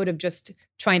into a mode of just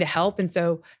trying to help. And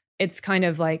so it's kind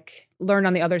of like learn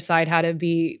on the other side how to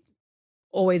be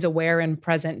always aware and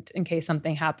present in case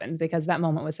something happens, because that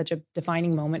moment was such a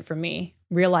defining moment for me,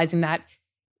 realizing that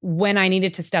when I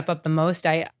needed to step up the most,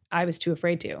 I was too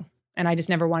afraid to. And I just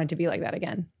never wanted to be like that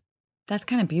again. That's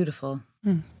kind of beautiful.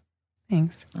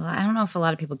 Thanks. Well, I don't know if a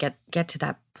lot of people get to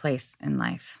that place in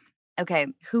life. Okay,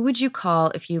 who would you call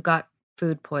if you got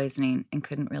food poisoning and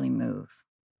couldn't really move?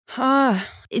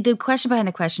 The question behind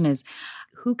the question is,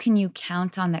 who can you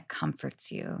count on that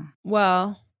comforts you?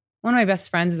 Well, one of my best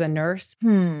friends is a nurse. I've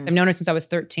known her since I was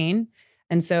 13.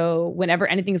 And so whenever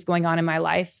anything is going on in my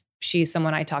life, she's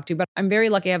someone I talk to. But I'm very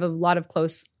lucky. I have a lot of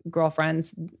close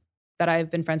girlfriends that I've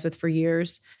been friends with for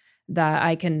years that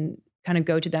I can kind of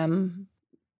go to them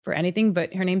for anything.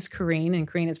 But her name's Corrine, and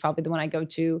Corrine is probably the one I go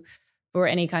to for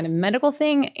any kind of medical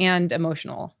thing and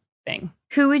emotional thing.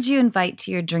 Who would you invite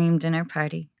to your dream dinner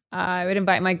party? I would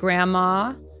invite my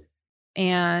grandma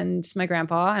and my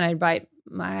grandpa, and I'd invite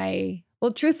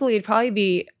truthfully, it'd probably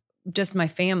be just my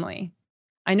family.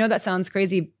 I know that sounds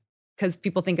crazy because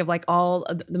people think of like all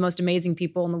of the most amazing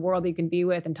people in the world that you can be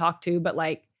with and talk to. But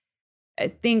like, I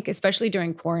think especially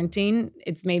during quarantine,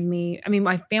 it's made me,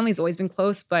 my family's always been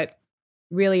close, but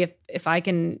really if I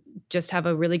can just have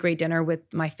a really great dinner with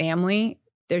my family,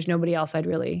 there's nobody else I'd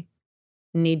really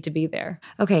need to be there.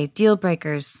 Okay, deal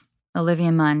breakers.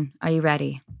 Olivia Munn, are you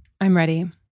ready? I'm ready.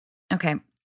 Okay.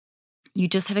 You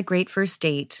just had a great first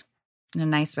date in a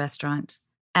nice restaurant.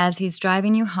 As he's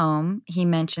driving you home, he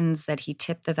mentions that he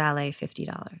tipped the valet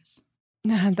 $50.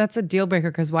 That's a deal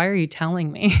breaker because why are you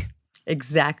telling me?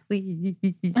 Exactly.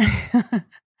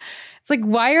 It's like,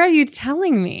 why are you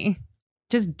telling me?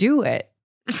 Just do it.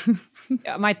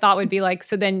 My thought would be like,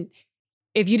 so then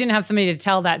if you didn't have somebody to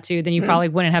tell that to, then you probably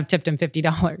wouldn't have tipped him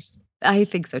 $50. I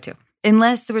think so too.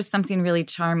 Unless there was something really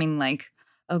charming like,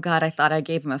 oh God, I thought I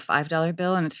gave him a $5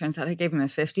 bill and it turns out I gave him a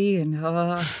 50 and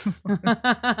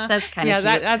that's kind of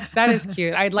cute. Yeah, that is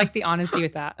cute. I'd like the honesty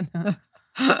with that.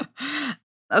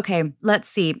 Okay, let's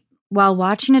see. While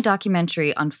watching a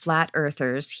documentary on flat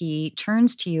earthers, he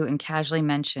turns to you and casually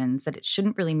mentions that it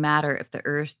shouldn't really matter if the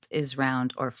earth is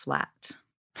round or flat.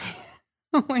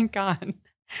 Oh my God.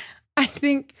 I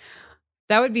think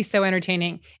that would be so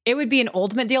entertaining. It would be an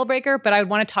ultimate deal breaker, but I would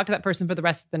want to talk to that person for the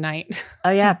rest of the night.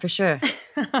 Oh yeah, for sure.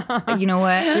 You know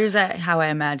what? Here's how I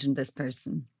imagined this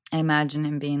person. I imagine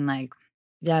him being like,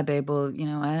 yeah, babe, well, you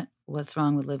know what? What's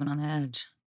wrong with living on the edge?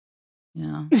 You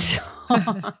know?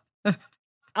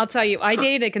 I'll tell you, I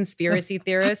dated a conspiracy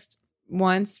theorist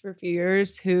once for a few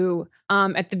years who,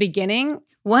 at the beginning...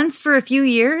 Once for a few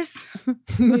years?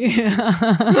 Uh-huh.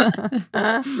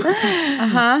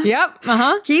 Yep.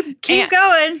 Uh-huh. Keep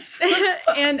going.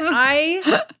 And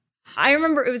I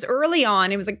remember it was early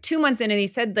on. It was like 2 months in and he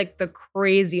said like the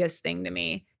craziest thing to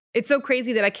me. It's so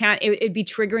crazy that I can't, it'd be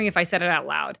triggering if I said it out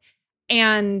loud.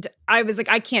 And I was like,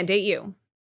 I can't date you.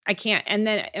 I can't. And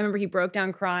then I remember he broke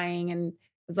down crying and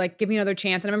was like, give me another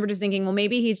chance. And I remember just thinking, well,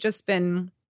 maybe he's just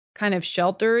been kind of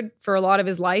sheltered for a lot of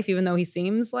his life, even though he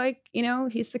seems like, you know,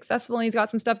 he's successful and he's got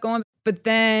some stuff going. But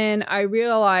then I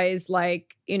realized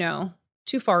like, you know,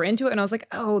 too far into it. And I was like,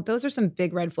 oh, those are some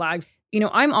big red flags. You know,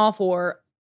 I'm all for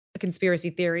a conspiracy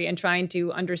theory and trying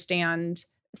to understand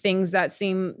things that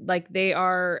seem like they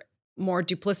are more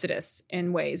duplicitous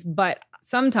in ways. But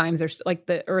sometimes there's like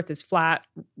the earth is flat,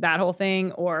 that whole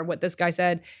thing, or what this guy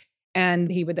said.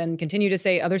 And he would then continue to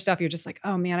say other stuff. You're just like,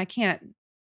 oh man, I can't.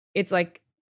 It's like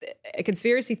a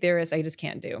conspiracy theorist, I just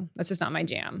can't do. That's just not my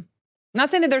jam. I'm not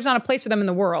saying that there's not a place for them in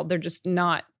the world. They're just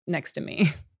not next to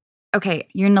me. Okay,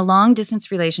 you're in a long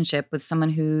distance relationship with someone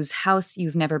whose house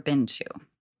you've never been to.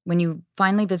 When you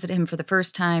finally visit him for the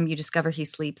first time, you discover he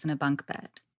sleeps in a bunk bed.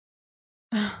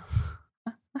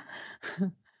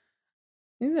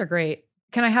 These are great.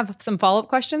 Can I have some follow-up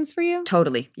questions for you?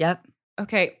 Totally. Yep.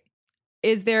 Okay.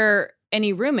 Is there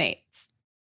any roommates?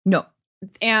 No.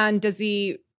 And does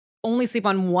he only sleep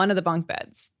on one of the bunk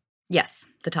beds? Yes,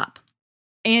 the top.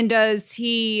 And does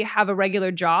he have a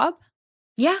regular job?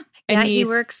 Yeah. And he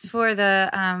works for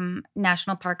the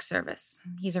National Park Service.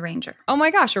 He's a ranger. Oh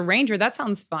my gosh, a ranger. That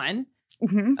sounds fun.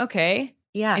 Mm-hmm. Okay.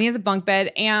 Yeah. And he has a bunk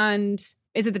bed. And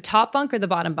is it the top bunk or the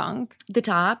bottom bunk? The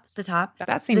top.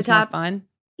 That seems more fun.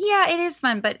 Yeah, it is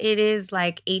fun, but it is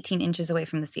like 18 inches away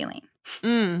from the ceiling.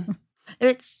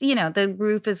 It's, you know, the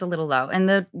roof is a little low and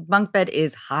the bunk bed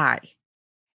is high.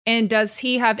 And does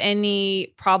he have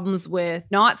any problems with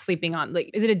not sleeping on? Like,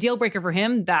 is it a deal breaker for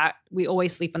him that we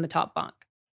always sleep on the top bunk?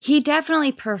 He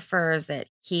definitely prefers it.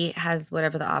 He has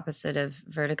whatever the opposite of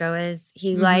vertigo is.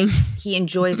 He he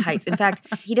enjoys heights. In fact,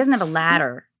 he doesn't have a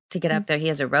ladder to get up there. He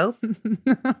has a rope.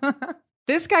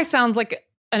 This guy sounds like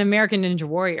an American Ninja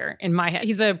Warrior in my head.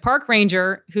 He's a park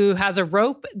ranger who has a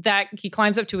rope that he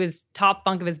climbs up to his top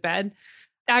bunk of his bed.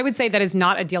 I would say that is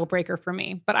not a deal breaker for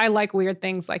me, but I like weird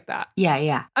things like that.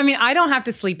 Yeah. I mean, I don't have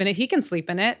to sleep in it. He can sleep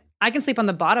in it. I can sleep on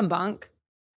the bottom bunk.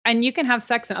 And you can have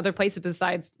sex in other places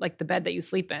besides like the bed that you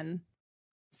sleep in.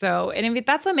 So, and if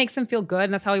that's what makes him feel good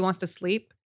and that's how he wants to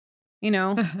sleep, you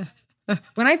know.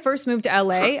 When I first moved to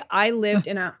LA, I lived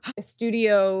in a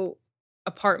studio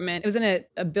apartment. It was in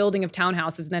a building of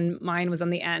townhouses, and then mine was on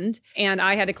the end. And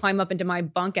I had to climb up into my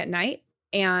bunk at night.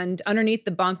 And underneath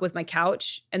the bunk was my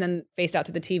couch and then faced out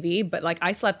to the TV. But like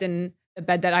I slept in a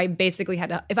bed that I basically had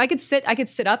to, if I could sit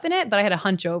up in it, but I had to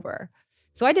hunch over.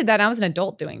 So I did that. And I was an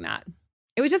adult doing that.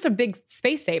 It was just a big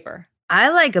space saver. I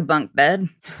like a bunk bed.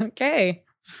 Okay.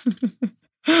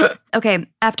 Okay.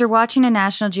 After watching a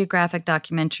National Geographic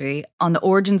documentary on the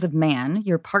origins of man,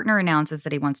 your partner announces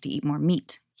that he wants to eat more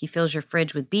meat. He fills your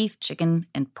fridge with beef, chicken,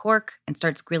 and pork and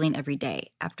starts grilling every day.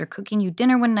 After cooking you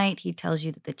dinner one night, he tells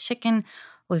you that the chicken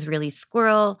was really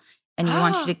squirrel and he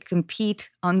wants you to compete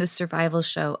on the survival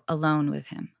show alone with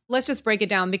him. Let's just break it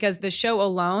down because the show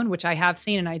Alone, which I have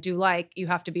seen and I do like, you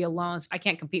have to be alone. So I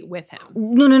can't compete with him.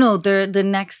 No. The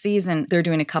next season, they're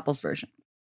doing a couples version.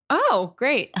 Oh,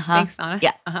 great. Thanks, Anna.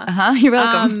 Yeah. You're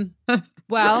welcome.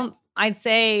 Well, I'd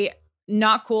say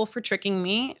not cool for tricking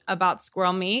me about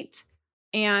squirrel meat.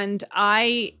 And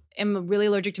I am really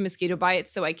allergic to mosquito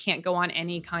bites, so I can't go on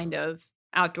any kind of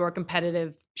outdoor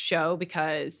competitive show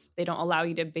because they don't allow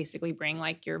you to basically bring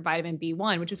like your vitamin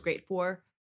B1, which is great for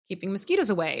keeping mosquitoes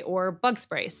away, or bug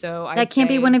spray. So that can't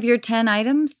be one of your 10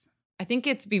 items? I think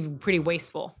it's be pretty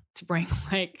wasteful to bring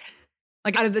like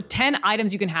out of the 10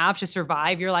 items you can have to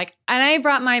survive, you're like, and I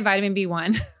brought my vitamin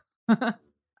B1.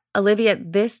 Olivia,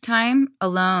 this time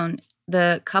alone,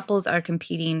 the couples are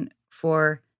competing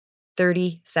for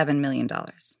 $37 million.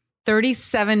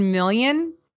 37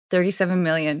 million? 37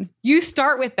 million. You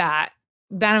start with that.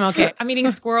 Then I'm okay. I'm eating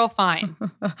squirrel fine.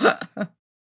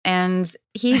 And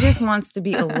he just wants to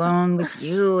be alone with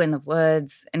you in the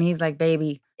woods. And he's like,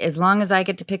 baby, as long as I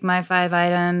get to pick my 5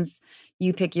 items,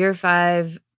 you pick your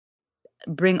 5,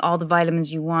 bring all the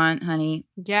vitamins you want, honey.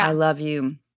 Yeah. I love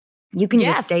you. You can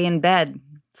just stay in bed.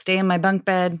 Stay in my bunk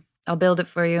bed. I'll build it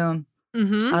for you.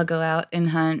 Mm-hmm. I'll go out and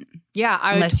hunt. Yeah,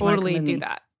 I would totally do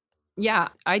that. Yeah,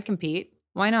 I'd compete.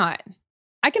 Why not?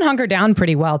 I can hunker down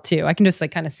pretty well too. I can just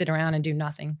like kind of sit around and do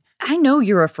nothing. I know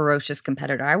you're a ferocious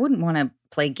competitor. I wouldn't want to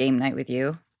play game night with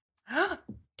you.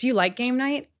 Do you like game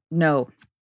night? No.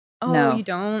 Oh, no. You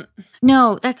don't?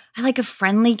 No, I like a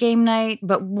friendly game night,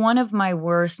 but one of my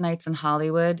worst nights in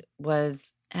Hollywood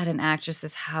was at an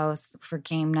actress's house for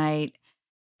game night,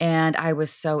 and I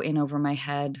was so in over my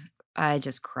head. I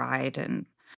just cried. And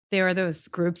there are those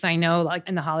groups I know, like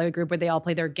in the Hollywood group, where they all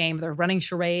play their game. They're running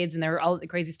charades and they're all the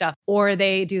crazy stuff. Or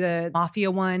they do the mafia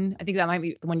one. I think that might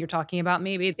be the one you're talking about,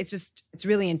 maybe. It's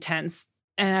really intense.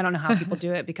 And I don't know how people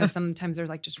do it because sometimes there's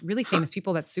like just really famous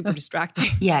people that's super distracting.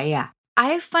 Yeah.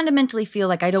 I fundamentally feel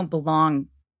like I don't belong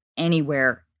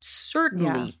anywhere.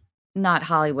 Certainly not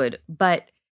Hollywood. But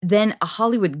then a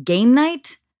Hollywood game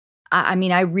night? I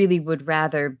mean, I really would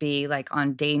rather be like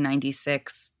on day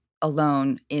 96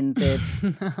 alone in the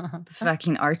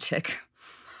fucking Arctic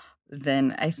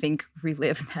than I think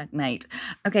relive that night.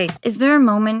 Okay, is there a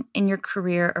moment in your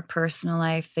career or personal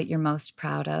life that you're most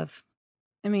proud of?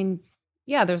 I mean,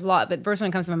 yeah, there's a lot, but first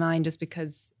one comes to my mind just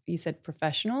because you said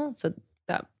professional, so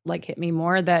that like hit me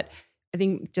more, that I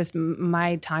think just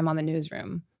my time on the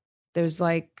newsroom. There's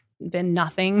like been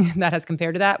nothing that has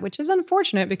compared to that, which is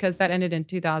unfortunate because that ended in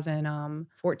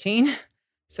 2014.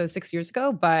 So 6 years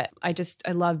ago, but I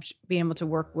loved being able to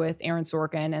work with Aaron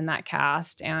Sorkin and that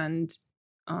cast and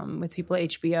with people at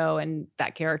HBO and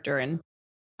that character, and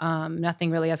nothing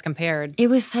really has compared. It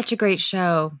was such a great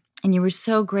show and you were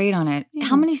so great on it.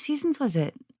 How many seasons was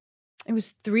it? It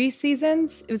was 3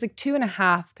 seasons. It was like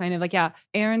 2.5 kind of like,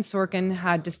 Aaron Sorkin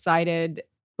had decided,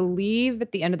 believe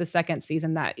at the end of the 2nd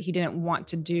season, that he didn't want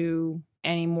to do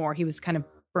anymore. He was kind of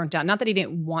burnt out. Not that he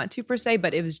didn't want to per se,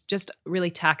 but it was just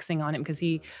really taxing on him because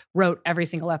he wrote every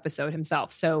single episode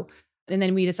himself. So, and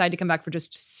then we decided to come back for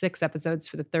just 6 episodes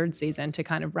for the 3rd season to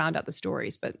kind of round out the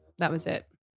stories, but that was it.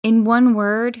 In one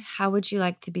word, how would you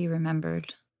like to be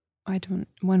remembered?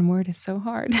 One word is so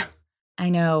hard. I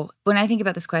know. When I think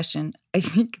about this question, I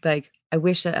think like, I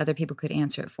wish that other people could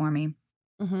answer it for me.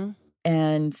 Mm-hmm.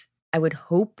 And I would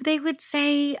hope they would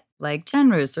say like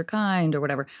generous or kind or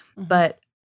whatever. Mm-hmm. But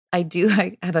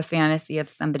I have a fantasy of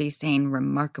somebody saying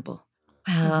remarkable.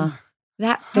 Well,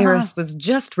 that Ferris was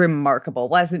just remarkable,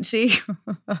 wasn't she?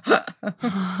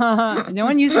 No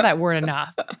one uses that word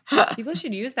enough. People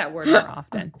should use that word more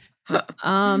often.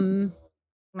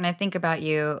 When I think about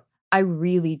you, I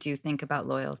really do think about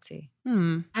loyalty.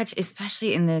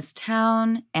 Especially in this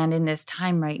town and in this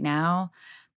time right now.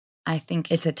 I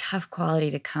think it's a tough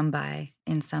quality to come by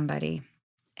in somebody.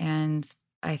 And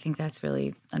I think that's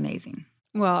really amazing.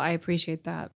 Well, I appreciate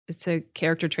that. It's a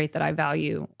character trait that I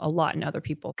value a lot in other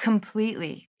people.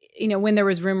 Completely. You know, when there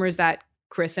was rumors that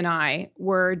Chris and I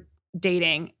were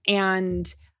dating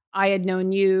and I had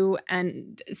known you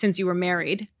and since you were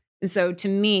married. And so to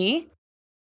me,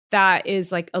 that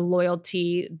is like a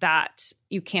loyalty that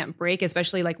you can't break,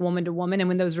 especially like woman to woman. And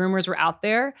when those rumors were out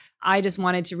there, I just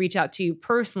wanted to reach out to you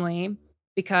personally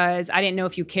because I didn't know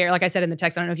if you care. Like I said in the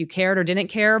text, I don't know if you cared or didn't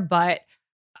care, but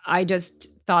I just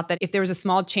thought that if there was a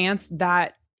small chance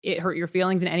that it hurt your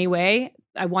feelings in any way,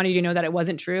 I wanted you to know that it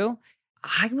wasn't true.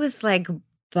 I was like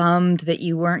bummed that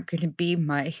you weren't going to be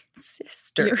my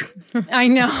sister. I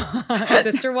know.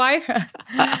 Sister wife?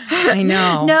 I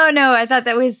know. No. I thought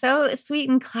that was so sweet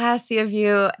and classy of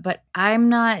you, but I'm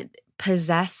not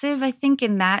possessive, I think,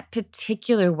 in that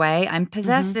particular way. I'm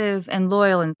possessive and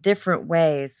loyal in different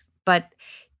ways. But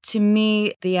to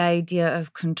me, the idea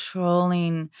of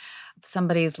controlling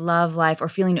somebody's love life or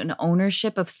feeling an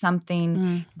ownership of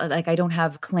something like I don't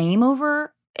have claim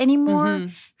over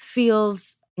anymore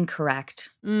feels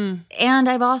incorrect. And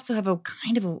I've also have a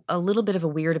kind of a little bit of a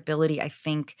weird ability, I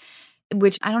think,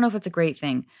 which I don't know if it's a great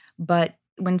thing, but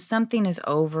when something is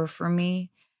over for me,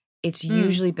 it's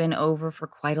usually been over for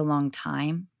quite a long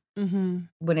time. Mm-hmm.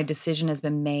 When a decision has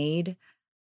been made,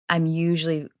 I'm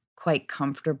usually quite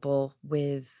comfortable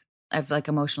with, I've like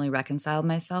emotionally reconciled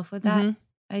myself with that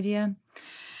idea.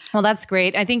 Well, that's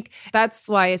great. I think that's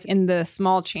why it's in the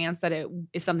small chance that it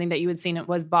is something that you had seen it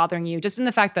was bothering you, just in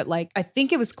the fact that like, I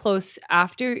think it was close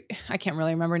after, I can't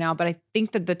really remember now, but I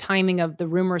think that the timing of the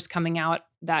rumors coming out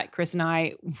that Chris and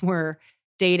I were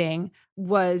dating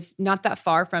was not that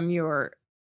far from your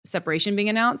separation being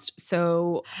announced.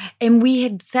 So, and we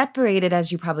had separated,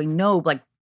 as you probably know, like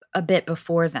a bit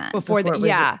before then.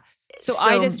 Yeah. So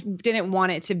I just didn't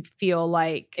want it to feel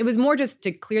like, it was more just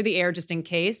to clear the air just in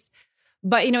case.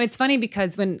 But, you know, it's funny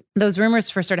because when those rumors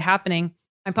first started happening,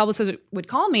 my publicist would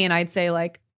call me and I'd say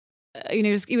like, you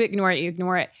know, just you ignore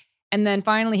it. And then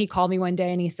finally he called me one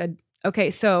day and he said, okay,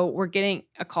 so we're getting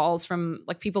calls from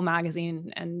like People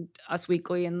Magazine and Us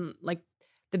Weekly and like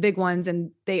the big ones.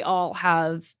 And they all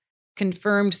have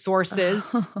confirmed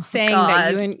sources saying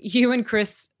that you and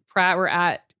Chris Pratt were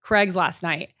at Craig's last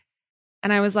night.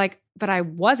 And I was like, but I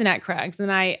wasn't at Craig's.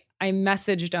 And I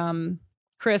messaged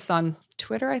Chris on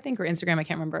Twitter, I think, or Instagram, I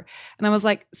can't remember. And I was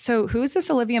like, so who's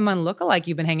this Olivia Munn lookalike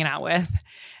you've been hanging out with?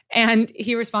 And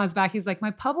he responds back, he's like,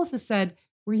 my publicist said,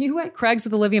 were you at Craig's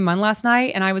with Olivia Munn last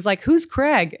night? And I was like, who's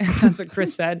Craig? That's what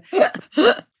Chris said.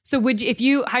 So would you, if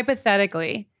you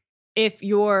hypothetically, if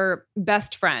your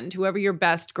best friend, whoever your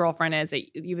best girlfriend is,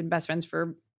 you've been best friends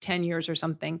for 10 years or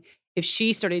something, if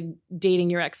she started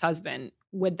dating your ex-husband,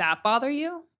 would that bother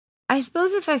you? I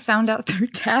suppose if I found out through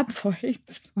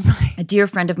tabloids. A dear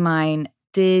friend of mine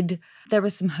there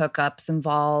was some hookups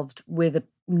involved with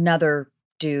another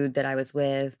dude that I was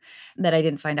with that I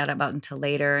didn't find out about until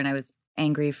later. And I was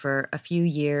angry for a few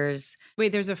years.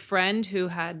 Wait, there's a friend who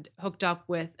had hooked up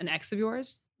with an ex of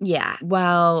yours? Yeah.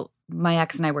 Well, my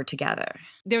ex and I were together.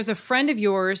 There's a friend of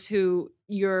yours who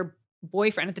your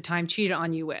boyfriend at the time cheated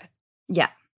on you with.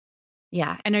 Yeah.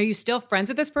 Yeah. And are you still friends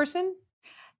with this person?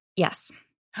 Yes.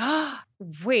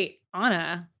 Wait,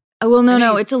 Anna. Oh, well,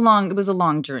 no. It was a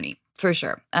long journey for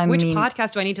sure. Which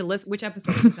podcast do I need to listen? Which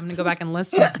episode? I'm going to go back and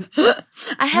listen.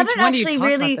 I haven't actually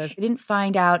I didn't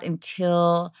find out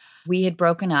until we had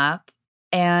broken up,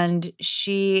 and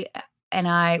she and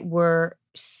I were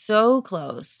so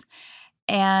close.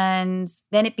 And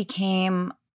then it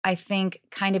became, I think,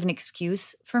 kind of an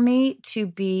excuse for me to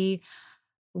be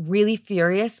really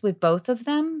furious with both of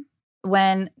them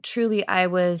when truly I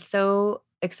was so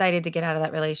excited to get out of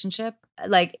that relationship.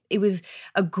 Like, it was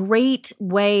a great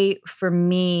way for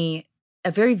me,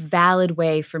 a very valid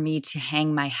way for me to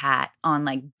hang my hat on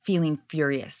like feeling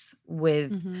furious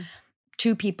with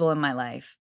two people in my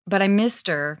life. But I missed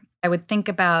her. I would think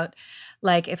about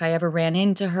like if I ever ran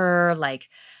into her, like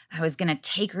I was going to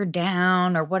take her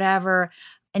down or whatever.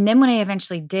 And then when I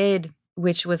eventually did,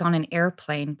 which was on an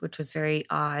airplane, which was very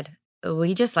odd,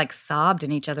 we just like sobbed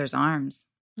in each other's arms.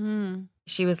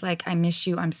 She was like, I miss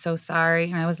you. I'm so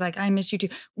sorry. And I was like, I miss you too,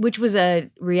 which was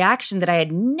a reaction that I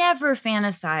had never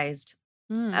fantasized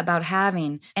about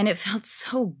having. And it felt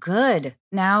so good.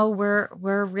 Now we're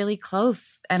really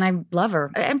close and I love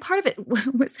her. And part of it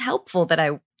was helpful that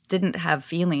I didn't have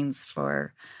feelings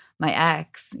for my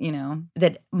ex, you know,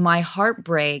 that my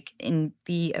heartbreak in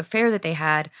the affair that they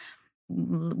had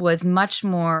was much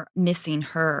more missing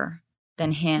her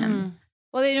than him.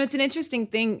 Well, you know, it's an interesting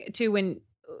thing too when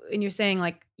you're saying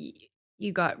like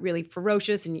you got really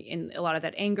ferocious and in a lot of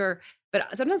that anger.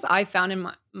 But sometimes I found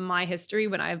in my history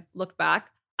when I've looked back,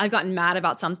 I've gotten mad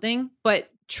about something, but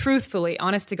truthfully,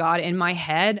 honest to God, in my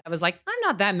head, I was like, I'm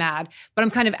not that mad, but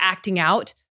I'm kind of acting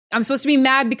out. I'm supposed to be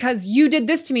mad because you did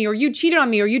this to me or you cheated on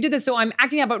me or you did this. So I'm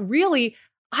acting out, but really,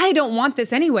 I don't want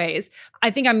this anyways. I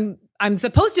think I'm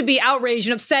supposed to be outraged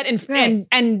and upset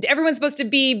and everyone's supposed to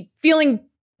be feeling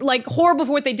like horrible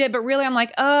for what they did. But really I'm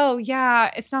like, oh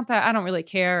yeah, it's not that, I don't really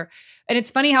care. And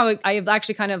it's funny how I have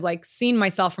actually kind of like seen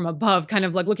myself from above, kind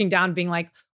of like looking down being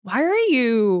like, why are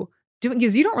you doing,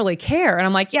 because you don't really care. And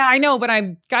I'm like, yeah, I know, but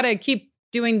I've got to keep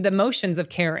doing the motions of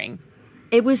caring.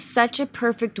 It was such a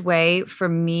perfect way for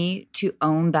me to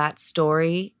own that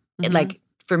story. Like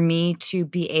for me to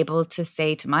be able to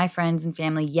say to my friends and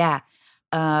family, yeah,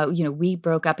 you know, we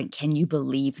broke up and can you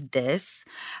believe this?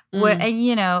 And,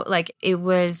 you know, like it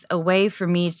was a way for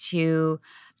me to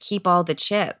keep all the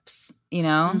chips, you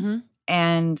know?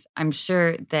 And I'm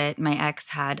sure that my ex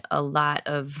had a lot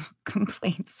of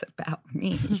complaints about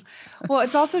me. Well,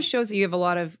 it also shows that you have a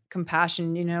lot of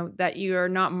compassion, you know, that you are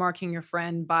not marking your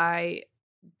friend by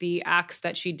the acts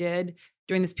that she did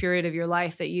during this period of your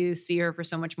life, that you see her for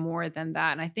so much more than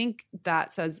that. And I think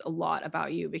that says a lot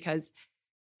about you because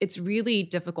it's really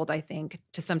difficult, I think,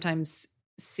 to sometimes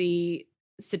see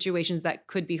situations that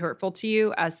could be hurtful to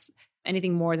you as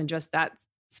anything more than just that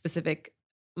specific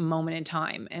moment in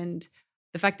time. And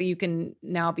the fact that you can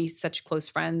now be such close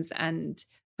friends and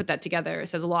put that together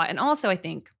says a lot. And also, I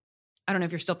don't know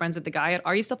if you're still friends with the guy.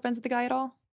 Are you still friends with the guy at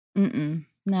all? No.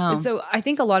 And so I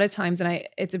think a lot of times,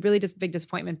 it's a really just big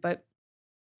disappointment, but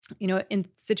in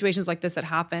situations like this that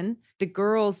happen, the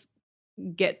girls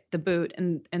get the boot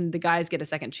and the guys get a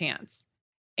second chance.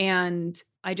 And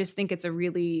I just think it's a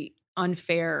really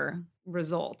unfair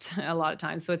result a lot of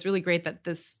times. So it's really great that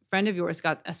this friend of yours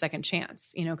got a second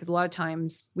chance, because a lot of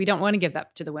times we don't want to give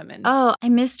that to the women. Oh, I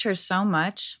missed her so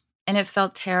much. And it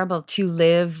felt terrible to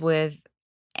live with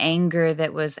anger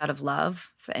that was out of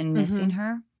love and missing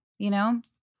her,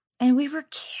 And we were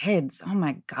kids. Oh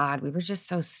my God. We were just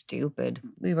so stupid.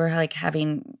 We were like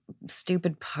having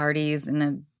stupid parties in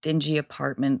a dingy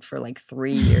apartment for like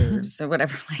 3 years or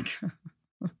whatever.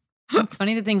 It's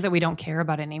funny the things that we don't care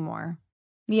about anymore.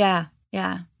 Yeah.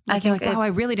 I think wow, I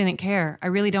really didn't care. I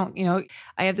really don't,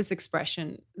 I have this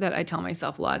expression that I tell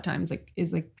myself a lot of times,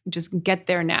 is just get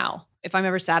there now. If I'm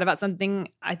ever sad about something,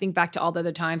 I think back to all the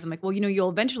other times. I'm like, well, you'll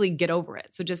eventually get over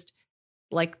it. So just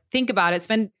think about it,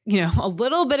 spend, a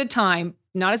little bit of time,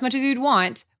 not as much as you'd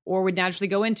want or would naturally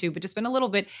go into, but just spend a little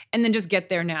bit and then just get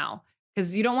there now.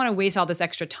 Because you don't want to waste all this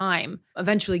extra time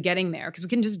eventually getting there, because we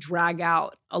can just drag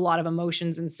out a lot of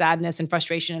emotions and sadness and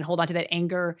frustration and hold on to that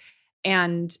anger.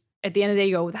 And at the end of the day,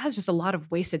 you go, that's just a lot of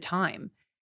wasted time.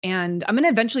 And I'm going to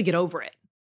eventually get over it.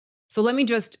 So let me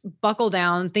just buckle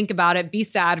down, think about it, be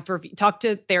sad talk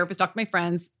to therapists, talk to my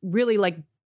friends, really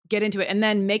get into it, and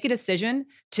then make a decision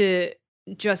to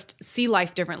just see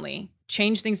life differently,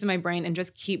 change things in my brain, and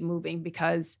just keep moving,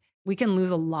 because we can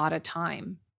lose a lot of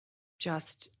time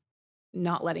just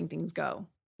not letting things go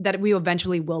that we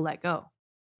eventually will let go.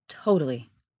 Totally.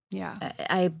 Yeah.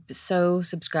 I so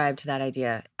subscribe to that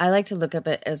idea. I like to look at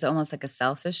it as almost like a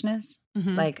selfishness.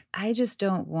 Mm-hmm. I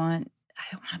don't want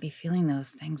to be feeling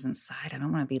those things inside. I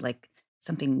don't want to be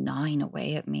something gnawing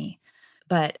away at me.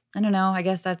 But I don't know. I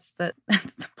guess that's the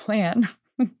plan.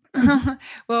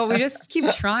 Well, we just keep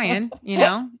trying,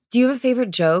 Do you have a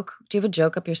favorite joke? Do you have a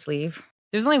joke up your sleeve?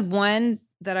 There's only one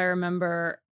that I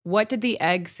remember. What did the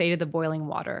egg say to the boiling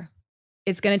water?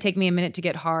 It's going to take me a minute to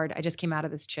get hard. I just came out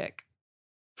of this chick.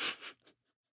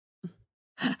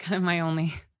 That's kind of my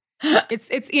only. It's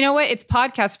you know what? It's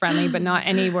podcast friendly, but not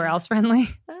anywhere else friendly.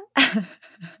 I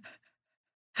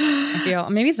feel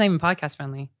maybe it's not even podcast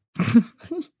friendly.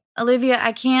 Olivia,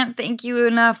 I can't thank you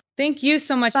enough. Thank you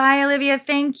so much. Bye, Olivia.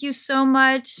 Thank you so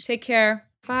much. Take care.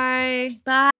 Bye.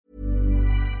 Bye.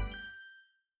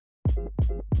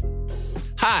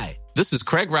 Hi, this is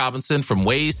Craig Robinson from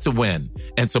Ways to Win,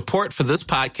 and support for this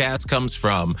podcast comes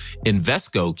from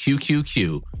Invesco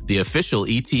QQQ, the official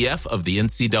ETF of the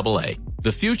NCAA.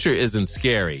 The future isn't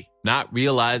scary. Not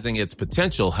realizing its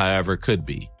potential, however, could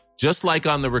be. Just like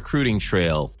on the recruiting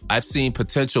trail, I've seen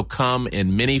potential come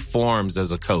in many forms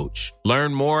as a coach.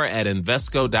 Learn more at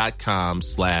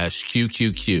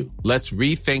Invesco.com/QQQ. Let's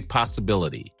rethink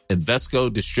possibility.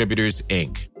 Invesco Distributors,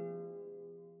 Inc.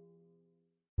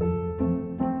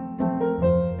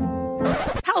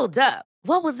 Hold up.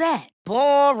 What was that?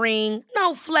 Boring.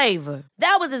 No flavor.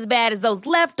 That was as bad as those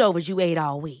leftovers you ate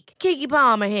all week. Keke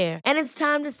Palmer here. And it's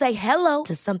time to say hello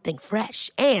to something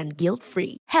fresh and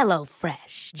guilt-free.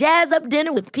 HelloFresh. Jazz up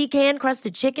dinner with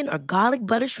pecan-crusted chicken or garlic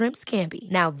butter shrimp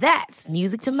scampi. Now that's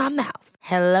music to my mouth.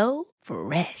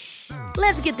 HelloFresh.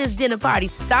 Let's get this dinner party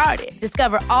started.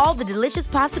 Discover all the delicious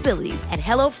possibilities at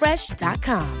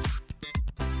HelloFresh.com.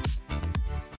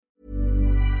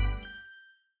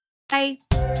 Bye.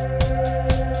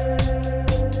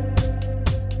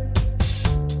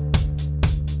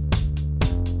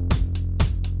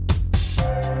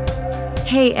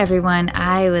 Hey everyone,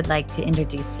 I would like to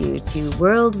introduce you to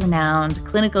world-renowned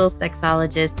clinical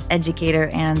sexologist, educator,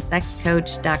 and sex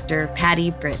coach, Dr.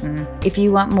 Patty Britton. If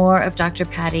you want more of Dr.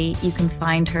 Patty, you can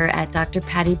find her at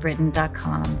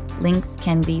drpattybritton.com. Links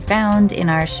can be found in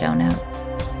our show notes.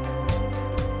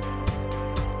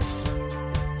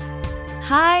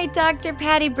 Hi, Dr.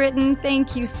 Patty Britton.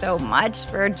 Thank you so much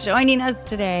for joining us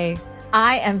today.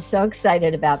 I am so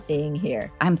excited about being here.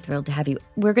 I'm thrilled to have you.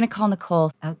 We're going to call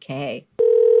Nicole. Okay.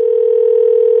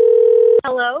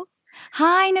 Hello.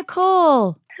 Hi,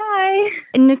 Nicole. Hi.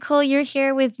 Nicole, you're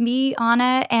here with me,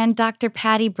 Anna, and Dr.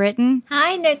 Patty Britton.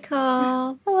 Hi,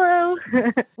 Nicole. Hello.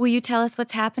 Will you tell us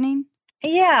what's happening?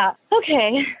 Yeah.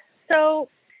 Okay. So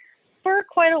for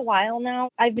quite a while now,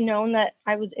 I've known that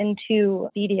I was into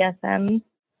BDSM,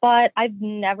 but I've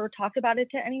never talked about it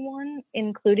to anyone,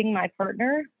 including my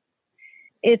partner.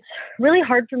 it's really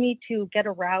hard for me to get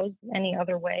aroused any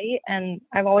other way. And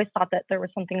I've always thought that there was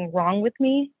something wrong with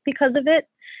me because of it.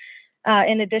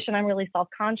 In addition, I'm really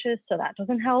self-conscious, so that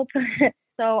doesn't help.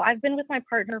 So I've been with my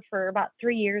partner for about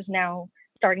 3 years now,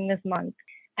 starting this month.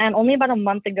 And only about a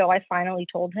month ago, I finally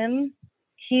told him.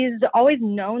 He's always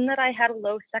known that I had a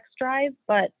low sex drive,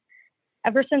 but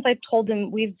ever since I told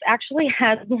him, we've actually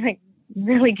had like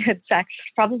really good sex,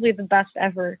 probably the best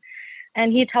ever.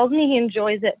 And he tells me he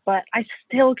enjoys it, but I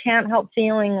still can't help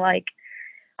feeling like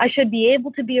I should be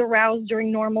able to be aroused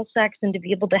during normal sex and to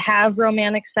be able to have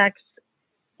romantic sex.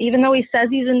 Even though he says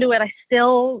he's into it, I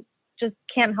still just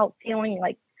can't help feeling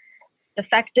like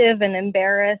defective and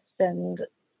embarrassed, and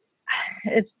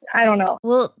I don't know.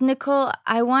 Well, Nicole,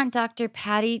 I want Dr.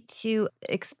 Patty to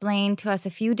explain to us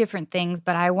a few different things,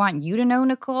 but I want you to know,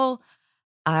 Nicole,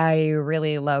 I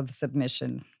really love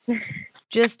submission.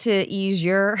 Just to ease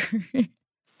your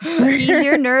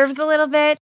nerves a little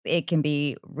bit. It can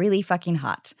be really fucking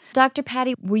hot. Dr.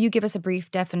 Patty, will you give us a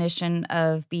brief definition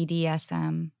of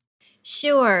BDSM?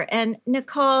 Sure. And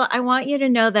Nicole, I want you to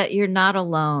know that you're not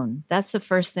alone. That's the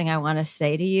first thing I want to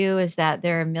say to you, is that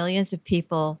there are millions of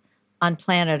people on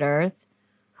planet Earth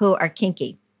who are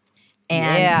kinky.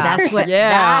 And that's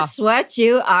what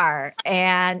you are.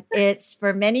 And it's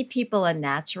for many people a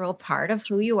natural part of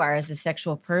who you are as a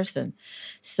sexual person.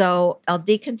 So I'll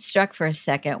deconstruct for a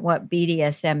second what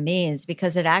BDSM means,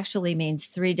 because it actually means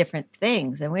 3 different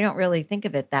things. And we don't really think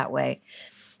of it that way.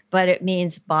 But it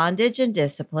means bondage and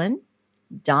discipline,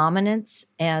 dominance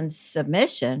and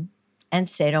submission, and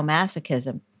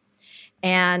sadomasochism.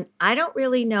 And I don't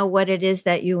really know what it is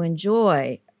that you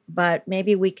enjoy, but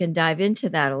maybe we can dive into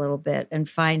that a little bit and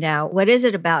find out, what is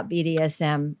it about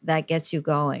BDSM that gets you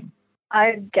going?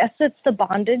 I guess it's the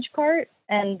bondage part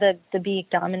and the being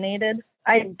dominated.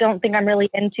 I don't think I'm really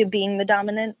into being the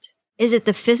dominant. Is it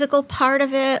the physical part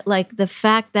of it? Like the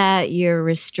fact that you're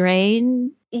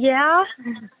restrained? Yeah.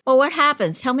 Well, what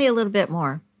happens? Tell me a little bit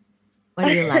more. What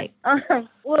do you like?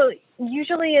 Well,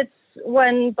 usually it's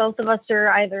when both of us are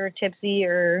either tipsy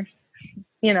or,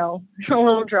 a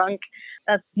little drunk.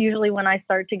 That's usually when I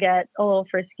start to get a little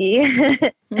frisky.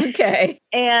 Okay.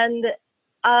 And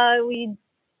we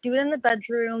do it in the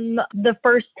bedroom. The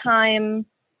first time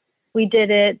we did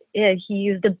it, he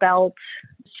used a belt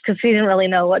because he didn't really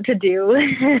know what to do.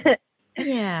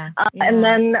 Yeah. And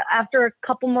then after a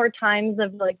couple more times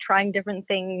of like trying different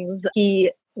things,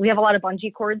 we have a lot of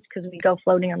bungee cords because we go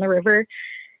floating on the river.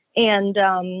 And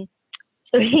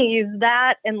so he used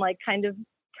that and like kind of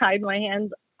tied my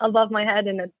hands above my head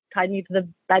and it tied me to the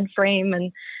bed frame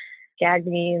and gagged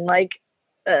me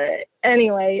and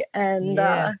anyway. And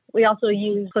we also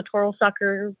use clitoral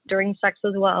sucker during sex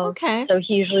as well. Okay. So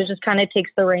he usually just kind of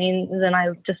takes the reins and I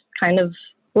just kind of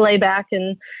lay back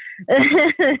and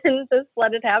just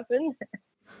let it happen.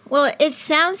 Well, it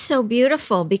sounds so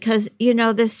beautiful because,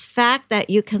 this fact that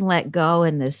you can let go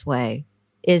in this way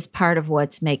is part of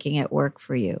what's making it work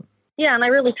for you. Yeah, and I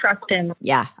really trust him.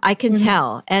 Yeah, I can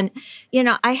tell. And,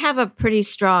 I have a pretty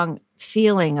strong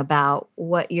feeling about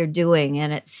what you're doing.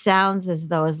 And it sounds as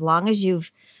though as long as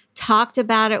you've talked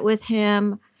about it with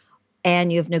him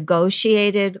and you've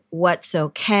negotiated what's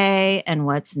okay and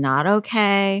what's not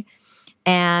okay,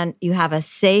 and you have a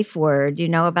safe word. Do you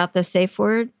know about the safe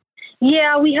word?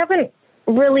 Yeah, we haven't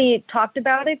really talked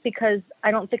about it because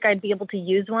I don't think I'd be able to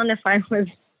use one if I was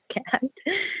cat.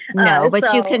 No,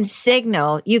 but you can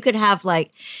signal. You could have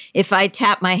if I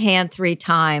tap my hand 3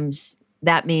 times,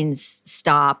 that means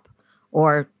stop,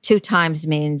 or 2 times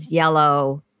means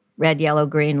yellow, red, yellow,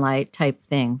 green light type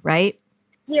thing, right?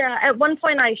 Yeah, at one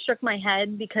point I shook my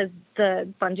head because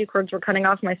the bungee cords were cutting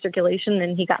off my circulation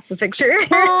and he got the picture.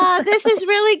 This is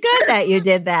really good that you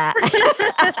did that.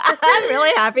 I'm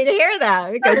really happy to hear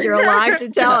that because you're alive to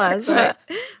tell us. Right?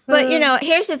 But,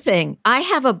 here's the thing. I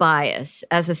have a bias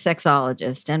as a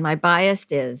sexologist, and my bias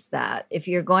is that if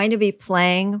you're going to be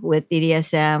playing with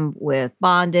BDSM, with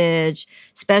bondage,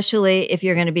 especially if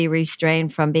you're going to be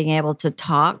restrained from being able to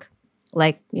talk,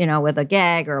 with a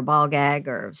gag or a ball gag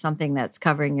or something that's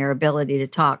covering your ability to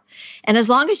talk. And as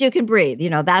long as you can breathe,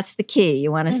 that's the key.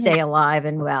 You want to stay alive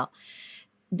and well.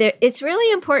 It's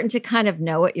really important to kind of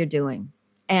know what you're doing.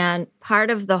 And part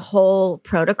of the whole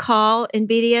protocol in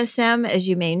BDSM, as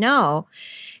you may know,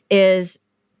 is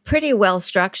pretty well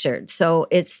structured. So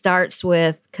it starts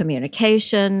with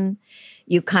communication.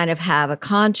 You kind of have a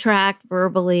contract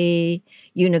verbally.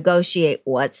 You negotiate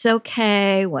what's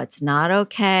okay, what's not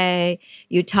okay.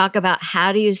 You talk about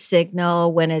how do you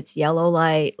signal when it's yellow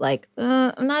light, like,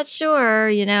 I'm not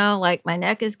sure, like my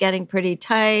neck is getting pretty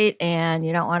tight and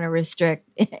you don't want to restrict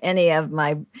any of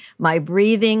my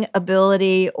breathing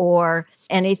ability or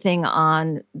anything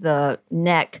on the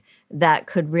neck that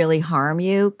could really harm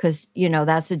you because,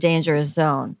 that's a dangerous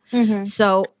zone. Mm-hmm.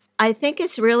 So I think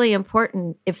it's really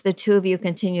important if the two of you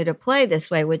continue to play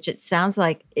this way, which it sounds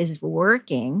like is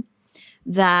working,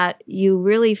 that you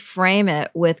really frame it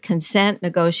with consent,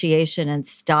 negotiation, and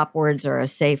stop words or a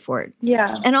safe word.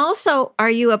 Yeah. And also,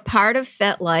 are you a part of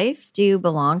FetLife? Do you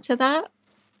belong to that?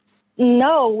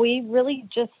 No, we really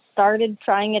just started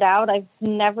trying it out. I've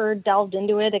never delved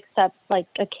into it except like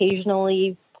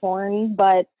occasionally porn,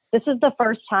 but this is the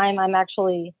first time I'm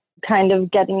actually kind of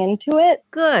getting into it.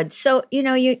 Good. So,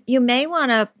 you may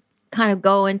want to kind of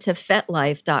go into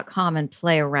FetLife.com and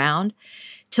play around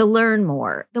to learn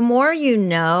more. The more you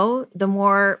know, the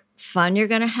more fun you're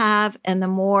going to have and the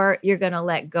more you're going to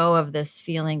let go of this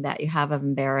feeling that you have of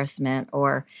embarrassment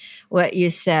or what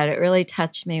you said. It really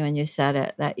touched me when you said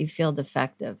it, that you feel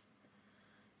defective.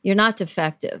 You're not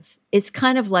defective. It's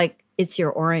kind of like it's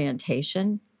your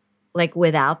orientation. Like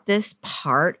without this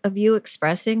part of you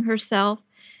expressing herself,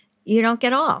 you don't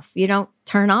get off. You don't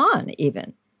turn on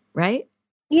even, right?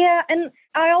 Yeah. And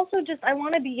I also I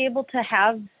want to be able to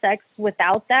have sex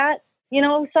without that,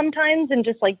 sometimes and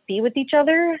just like be with each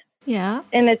other. Yeah.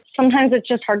 And sometimes it's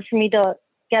just hard for me to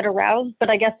get aroused, but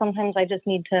I guess sometimes I just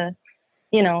need to,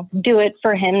 do it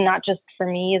for him, not just for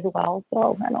me as well.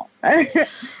 So I don't.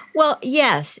 Well,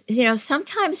 yes.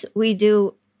 Sometimes we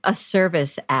do a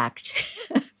service act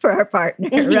for our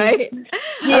partner, right?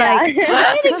 Yeah. Like,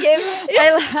 I'm going to give,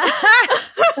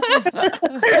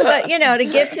 but to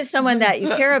give to someone that you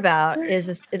care about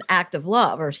is an act of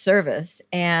love or service,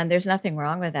 and there's nothing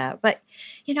wrong with that. But,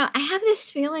 I have this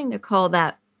feeling, Nicole,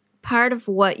 that part of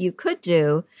what you could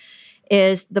do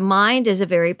is the mind is a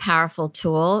very powerful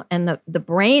tool, and the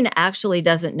brain actually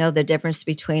doesn't know the difference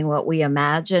between what we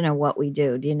imagine and what we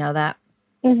do. Do you know that?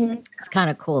 Mm-hmm. It's kind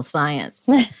of cool science.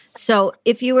 So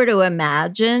if you were to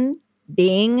imagine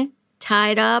being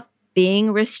tied up,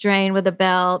 being restrained with a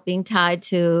belt, being tied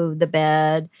to the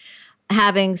bed,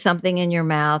 having something in your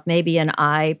mouth, maybe an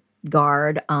eye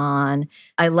guard on.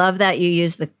 I love that you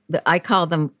use the I call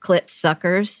them clit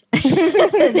suckers.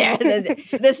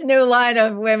 This new line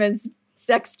of women's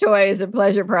sex toys and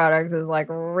pleasure products is like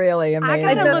really amazing.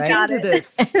 I gotta look into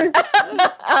this.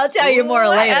 I'll tell you more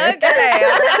later. Okay.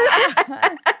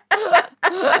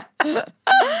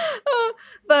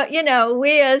 But,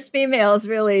 we as females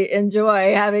really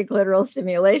enjoy having clitoral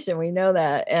stimulation. We know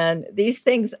that. And these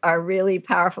things are really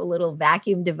powerful little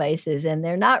vacuum devices. And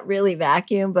they're not really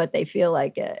vacuum, but they feel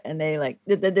like it. And they like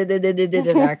in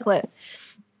our clit,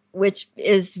 which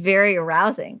is very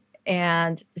arousing.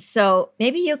 And so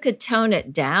maybe you could tone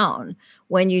it down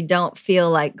when you don't feel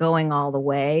like going all the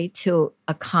way to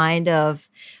a kind of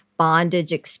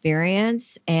bondage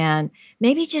experience, and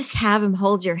maybe just have him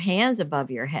hold your hands above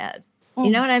your head.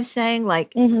 You know what I'm saying?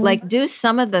 Like, like do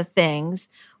some of the things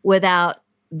without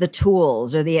the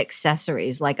tools or the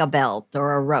accessories, like a belt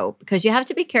or a rope, because you have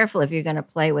to be careful if you're going to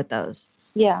play with those.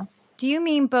 Yeah. Do you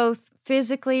mean both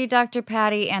physically, Dr.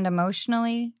 Patty, and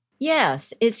emotionally?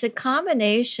 Yes, it's a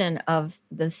combination of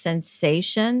the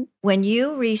sensation. When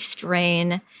you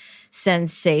restrain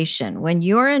sensation, when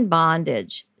you're in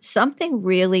bondage, something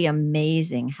really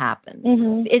amazing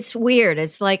happens. It's weird.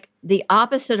 It's like the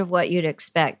opposite of what you'd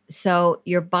expect. So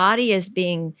your body is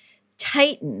being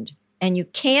tightened and you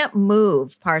can't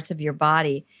move parts of your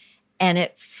body, and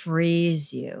it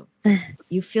frees you.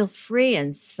 You feel free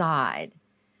inside.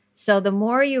 So the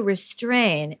more you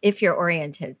restrain, if you're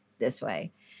oriented this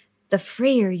way, the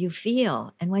freer you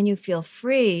feel. And when you feel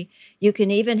free, you can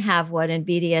even have what in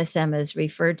BDSM is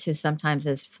referred to sometimes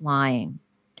as flying,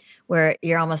 where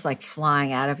you're almost like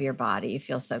flying out of your body. You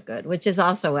feel so good, which is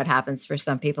also what happens for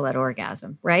some people at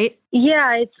orgasm, right?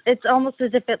 Yeah, it's almost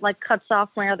as if it like cuts off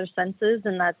my other senses,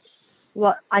 and that's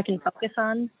what I can focus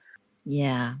on.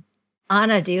 Yeah.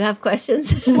 Anna, do you have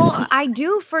questions? Well, I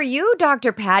do for you,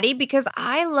 Dr. Patty, because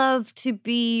I love to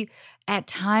be, at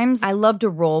times, I love to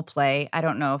role play. I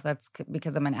don't know if that's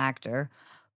because I'm an actor,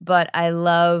 but I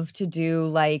love to do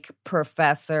like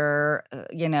professor,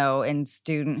 and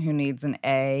student who needs an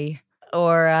A.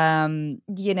 Or,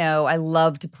 I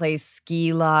love to play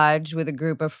ski lodge with a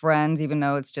group of friends, even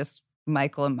though it's just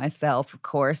Michael and myself, of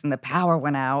course, and the power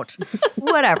went out.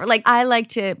 Whatever. Like, I like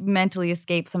to mentally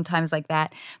escape sometimes like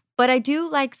that. But I do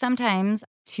like sometimes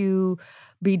to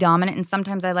be dominant and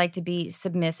sometimes I like to be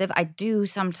submissive. I do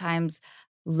sometimes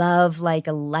love like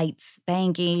a light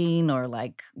spanking or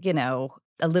like,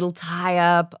 a little tie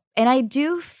up. And I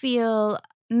do feel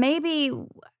maybe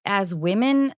as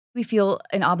women, we feel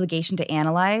an obligation to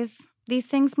analyze these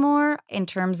things more in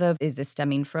terms of, is this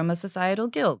stemming from a societal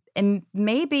guilt? And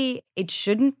maybe it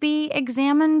shouldn't be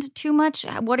examined too much.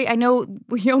 I know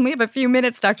we only have a few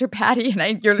minutes, Dr. Patty,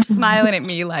 and you're smiling at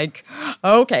me like,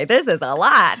 okay, this is a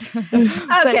lot.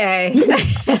 Okay.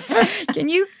 Can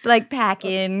you like pack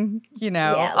in,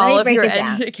 Yeah, all of your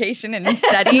education and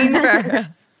studying for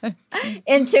us?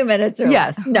 In 2 minutes or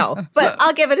less. No, but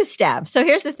I'll give it a stab. So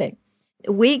here's the thing.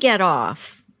 We get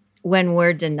off when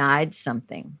we're denied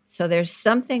something. So there's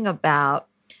something about,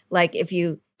 like, if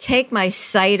you take my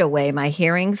sight away, my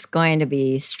hearing's going to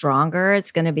be stronger.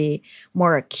 It's going to be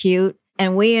more acute.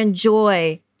 And we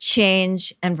enjoy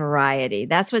change and variety.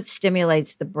 That's what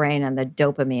stimulates the brain and the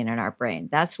dopamine in our brain.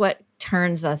 That's what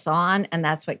turns us on, and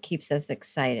that's what keeps us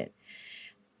excited.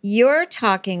 You're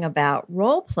talking about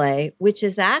role play, which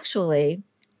is actually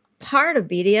part of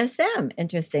BDSM,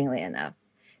 interestingly enough,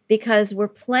 because we're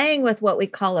playing with what we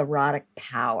call erotic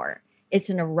power. It's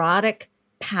an erotic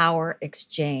power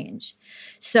exchange.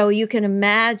 So you can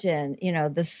imagine,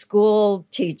 the school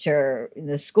teacher,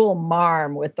 the school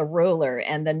marm with the ruler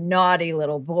and the naughty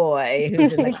little boy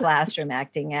who's in the classroom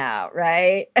acting out,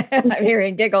 right? I'm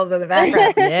hearing giggles in the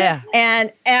background. Yeah.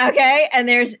 And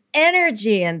there's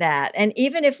energy in that. And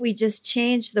even if we just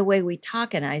change the way we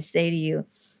talk and I say to you,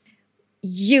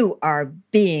 you are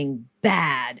being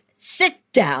bad. Sit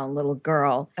down, little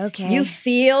girl. Okay. You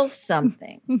feel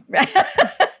something.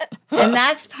 And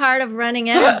that's part of running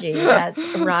energy. That's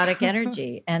erotic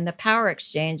energy. And the power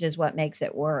exchange is what makes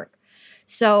it work.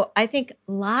 So I think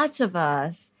lots of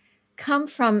us come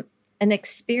from an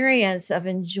experience of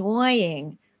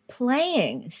enjoying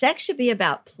playing. Sex should be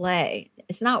about play.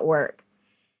 It's not work.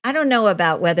 I don't know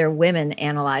about whether women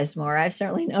analyze more. I've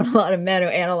certainly known a lot of men who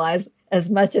analyze as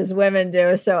much as women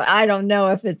do. So I don't know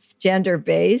if it's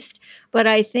gender-based, but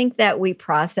I think that we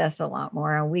process a lot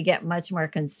more and we get much more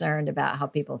concerned about how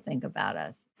people think about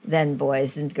us than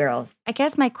boys and girls. I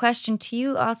guess my question to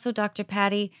you also, Dr.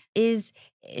 Patty, is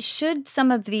should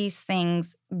some of these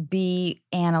things be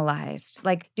analyzed?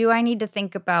 Like, do I need to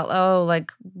think about,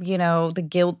 the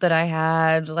guilt that I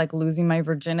had, like losing my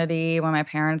virginity when my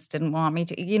parents didn't want me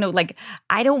to,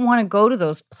 I don't want to go to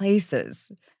those places.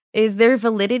 Is there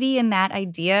validity in that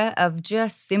idea of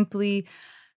just simply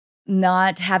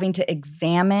not having to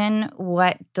examine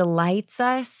what delights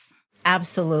us?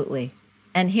 Absolutely.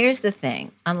 And here's the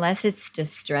thing, unless it's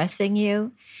distressing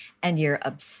you and you're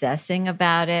obsessing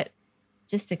about it,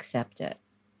 just accept it.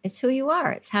 It's who you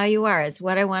are. It's how you are. It's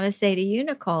what I want to say to you,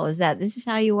 Nicole, is that this is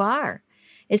how you are.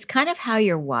 It's kind of how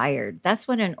you're wired. That's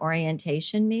what an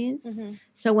orientation means. Mm-hmm.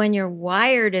 So when you're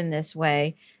wired in this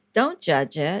way, don't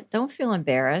judge it. Don't feel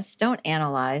embarrassed. Don't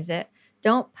analyze it.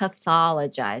 Don't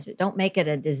pathologize it. Don't make it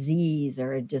a disease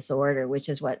or a disorder, which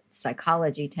is what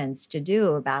psychology tends to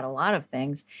do about a lot of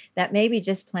things that may be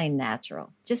just plain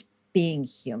natural, just being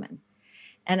human.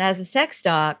 And as a sex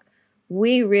doc,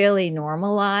 we really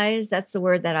normalize, that's the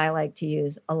word that I like to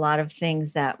use, a lot of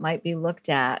things that might be looked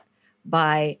at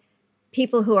by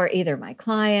people who are either my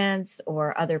clients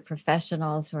or other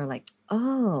professionals who are like,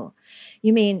 oh,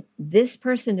 you mean this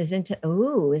person is into,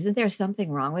 isn't there something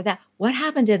wrong with that? What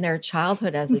happened in their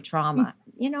childhood as a trauma?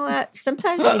 You know what?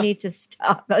 Sometimes we need to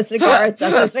stop. A cigar is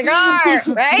just a cigar,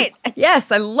 right? Yes,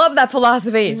 I love that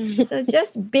philosophy. So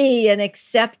just be and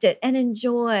accept it and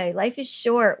enjoy. Life is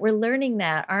short. We're learning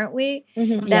that, aren't we?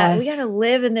 Mm-hmm. That we got to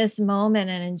live in this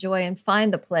moment and enjoy and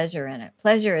find the pleasure in it.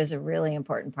 Pleasure is a really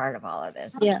important part of all of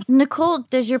this. Yeah. Nicole,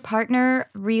 does your partner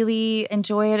really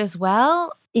enjoy it as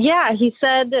well? Yeah, he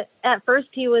said at first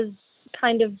he was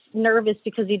kind of nervous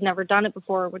because he'd never done it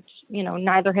before, which,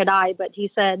 neither had I. But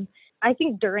he said, I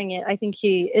think during it, I think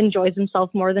he enjoys himself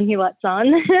more than he lets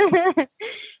on.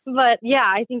 But yeah,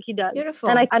 I think he does. Beautiful.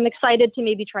 And I'm excited to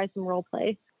maybe try some role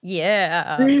play.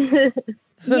 Yeah.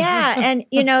 Yeah. And,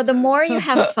 the more you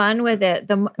have fun with it,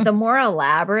 the more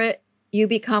elaborate you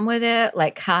become with it,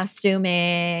 like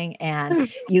costuming,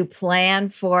 and you plan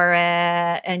for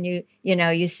it, and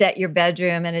you set your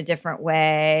bedroom in a different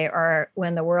way, or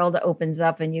when the world opens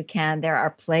up and there are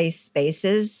play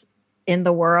spaces in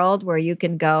the world where you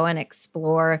can go and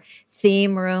explore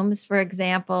theme rooms, for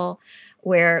example,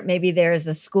 where maybe there's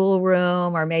a school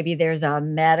room or maybe there's a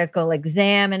medical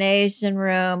examination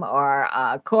room or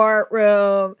a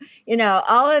courtroom.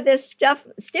 All of this stuff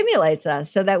stimulates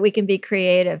us so that we can be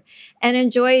creative and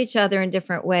enjoy each other in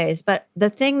different ways. But the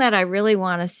thing that I really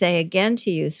want to say again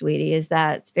to you, sweetie, is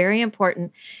that it's very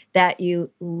important that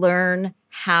you learn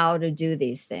how to do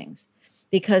these things.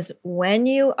 Because when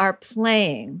you are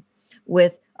playing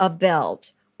with a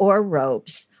belt or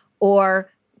ropes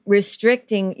or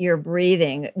restricting your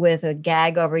breathing with a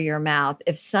gag over your mouth,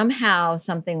 if somehow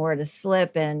something were to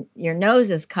slip and your nose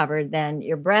is covered, then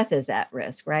your breath is at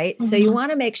risk, right? Mm-hmm. So you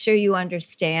want to make sure you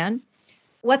understand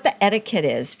what the etiquette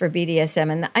is for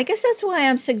BDSM. And I guess that's why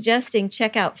I'm suggesting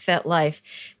check out FetLife,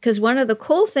 because one of the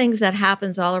cool things that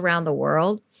happens all around the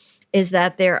world is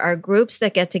that there are groups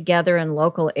that get together in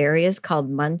local areas called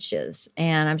munches.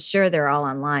 And I'm sure they're all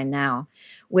online now,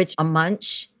 which a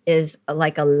munch is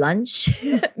like a lunch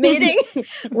meeting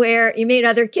where you meet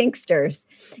other kinksters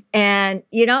and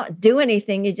you don't do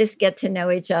anything. You just get to know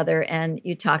each other and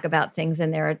you talk about things.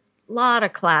 And there are a lot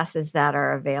of classes that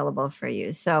are available for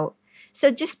you. So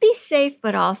just be safe,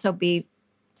 but also be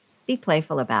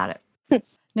playful about it.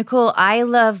 Nicole, I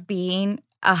love being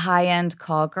a high-end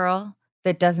call girl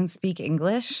that doesn't speak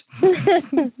English.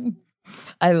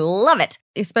 I love it,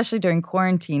 especially during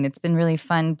quarantine. It's been really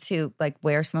fun to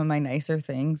wear some of my nicer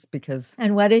things because.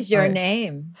 And what is your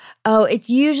name? Oh, it's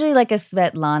usually like a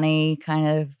Svetlana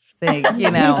kind of thing,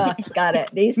 Got it.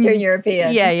 The Eastern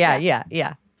European. Yeah.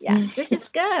 Yeah, this is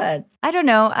good. I don't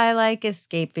know. I like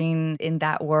escaping in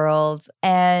that world.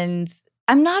 And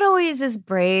I'm not always as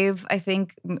brave, I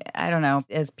think, I don't know,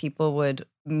 as people would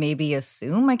maybe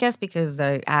assume, I guess, because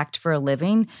I act for a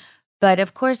living. But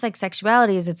of course,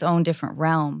 sexuality is its own different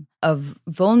realm of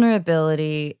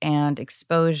vulnerability and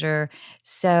exposure.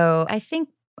 So I think,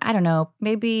 I don't know,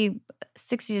 maybe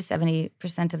 60 to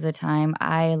 70% of the time,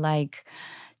 I like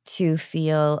to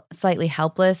feel slightly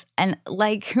helpless. And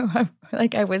like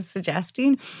I was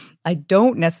suggesting, I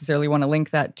don't necessarily want to link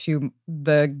that to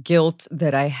the guilt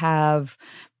that I have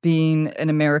being an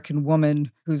American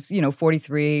woman who's,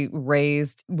 43,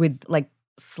 raised with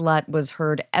slut was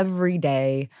heard every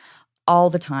day, all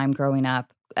the time growing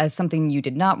up as something you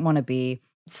did not want to be.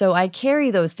 So I carry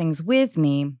those things with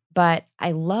me, but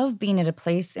I love being at a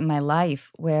place in my life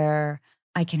where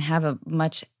I can have a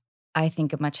much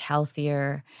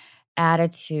healthier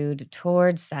attitude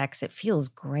towards sex. It feels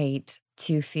great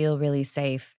to feel really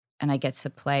safe. And I get to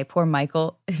play. Poor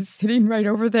Michael is sitting right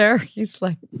over there. He's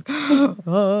like,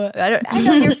 oh, I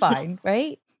know you're fine,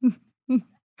 right?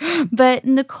 But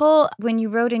Nicole, when you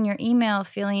wrote in your email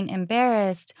feeling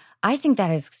embarrassed, I think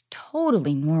that is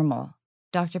totally normal.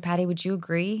 Dr. Patty, would you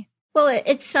agree? Well,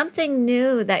 it's something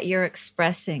new that you're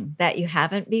expressing that you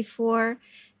haven't before.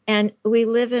 And we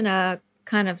live in a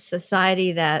kind of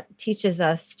society that teaches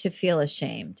us to feel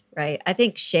ashamed, right? I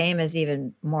think shame is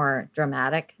even more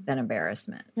dramatic than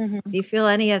embarrassment. Mm-hmm. Do you feel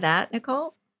any of that,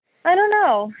 Nicole? I don't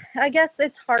know. I guess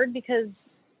it's hard because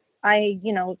I,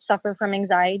 suffer from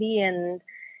anxiety and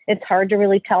it's hard to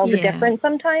really tell the difference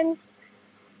sometimes.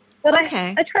 But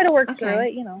I try to work through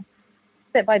it,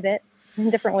 bit by bit in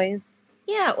different ways.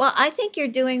 Yeah, well, I think you're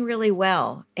doing really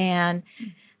well. And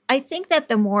I think that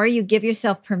the more you give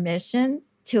yourself permission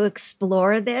to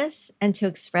explore this and to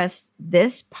express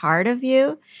this part of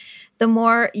you, the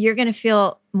more you're going to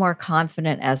feel more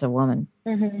confident as a woman.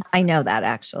 Mm-hmm. I know that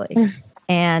actually. Mm-hmm.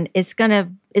 And it's going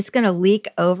to leak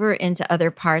over into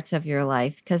other parts of your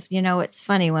life because, it's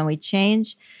funny when we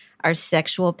change our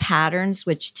sexual patterns,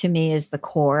 which to me is the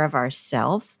core of our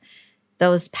self,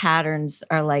 those patterns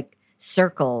are like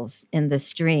circles in the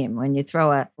stream when you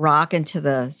throw a rock into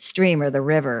the stream or the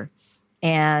river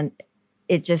and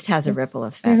it just has a ripple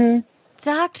effect. Mm-hmm.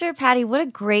 Dr. Patty, what a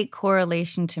great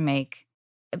correlation to make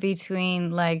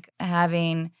between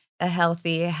having a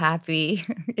healthy, happy,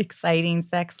 exciting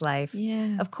sex life.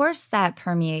 Yeah. Of course, that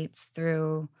permeates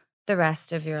through the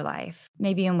rest of your life,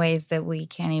 maybe in ways that we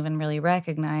can't even really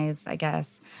recognize, I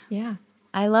guess. Yeah.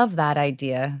 I love that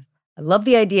idea. I love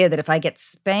the idea that if I get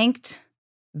spanked,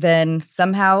 then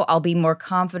somehow I'll be more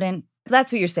confident.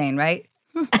 That's what you're saying, right?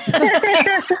 Hey,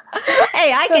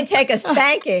 I can take a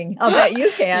spanking. I'll bet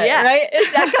you can, right?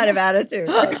 It's that kind of attitude.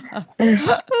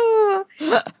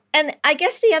 And I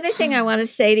guess the other thing I want to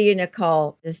say to you,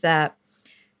 Nicole, is that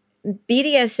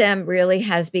BDSM really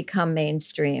has become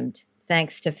mainstreamed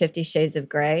thanks to 50 Shades of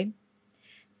Grey.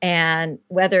 And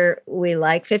whether we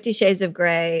like 50 Shades of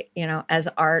Grey, as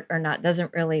art or not,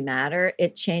 doesn't really matter.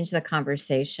 It changed the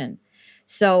conversation.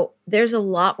 So there's a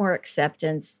lot more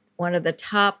acceptance. One of the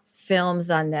top films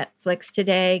on Netflix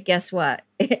today, guess what?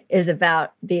 It is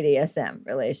about BDSM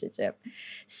relationship.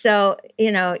 So,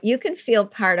 you can feel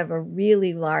part of a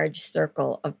really large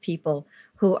circle of people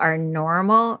who are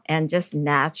normal and just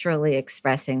naturally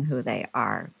expressing who they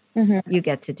are. Mm-hmm. You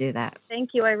get to do that. Thank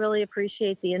you. I really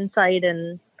appreciate the insight,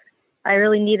 and I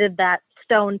really needed that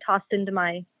stone tossed into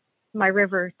my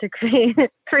river to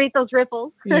create those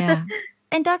ripples. Yeah.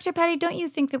 And Dr. Patty, don't you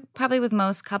think that probably with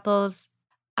most couples,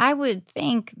 I would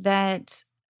think that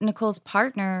Nicole's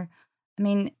partner,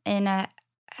 in a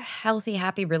healthy,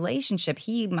 happy relationship,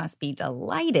 he must be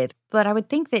delighted. But I would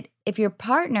think that if your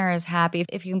partner is happy,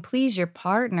 if you can please your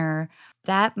partner,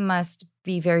 that must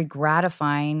be very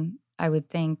gratifying, I would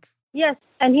think. Yes.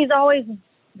 And he's always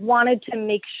wanted to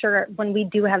make sure when we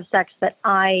do have sex that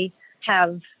I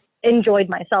have enjoyed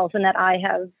myself and that I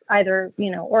have either,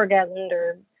 orgasmed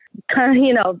or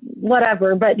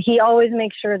whatever, but he always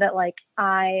makes sure that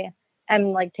I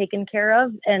am taken care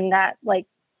of, and that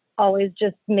always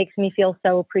just makes me feel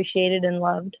so appreciated and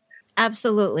loved.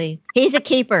 Absolutely. He's a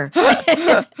keeper.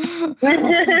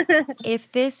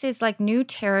 If this is new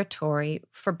territory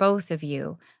for both of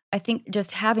you, I think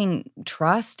just having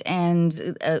trust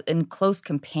and close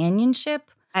companionship,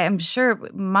 I am sure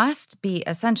must be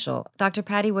essential. Dr.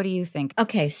 Patty, what do you think?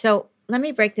 Okay, so let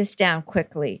me break this down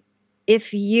quickly.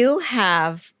 If you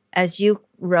have, as you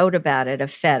wrote about it, a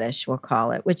fetish, we'll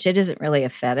call it, which it isn't really a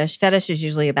fetish. Fetish is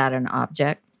usually about an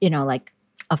object, like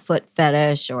a foot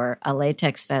fetish or a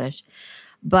latex fetish.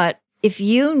 But if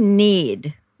you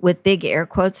need, with big air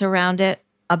quotes around it,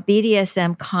 a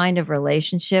BDSM kind of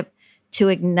relationship to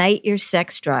ignite your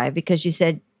sex drive, because you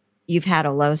said you've had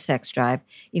a low sex drive,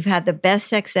 you've had the best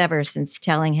sex ever since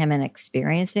telling him and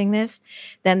experiencing this,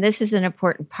 then this is an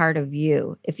important part of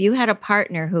you. If you had a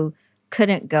partner who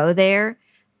couldn't go there,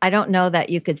 I don't know that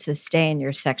you could sustain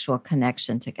your sexual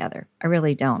connection together. I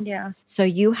really don't. Yeah. So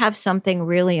you have something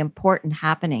really important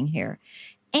happening here.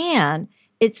 And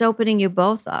it's opening you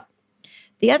both up.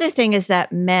 The other thing is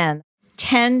that men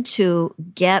tend to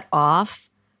get off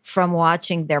from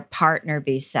watching their partner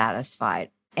be satisfied.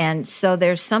 And so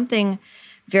there's something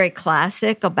very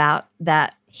classic about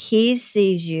that. He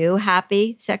sees you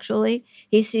happy sexually.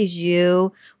 He sees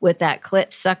you with that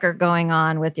clit sucker going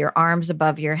on, with your arms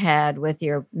above your head, with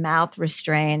your mouth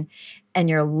restrained, and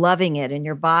you're loving it, and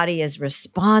your body is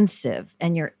responsive,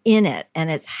 and you're in it, and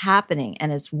it's happening,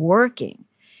 and it's working.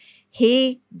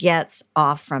 He gets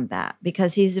off from that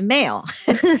because he's a male.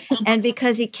 And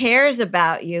because he cares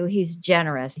about you, he's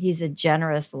generous. He's a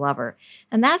generous lover.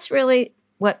 And that's really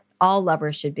what all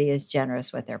lovers should be, is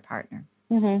generous with their partner.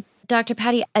 Mm-hmm. Dr.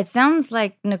 Patty, it sounds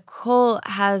like Nicole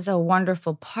has a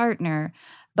wonderful partner,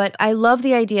 but I love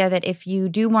the idea that if you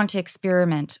do want to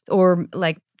experiment or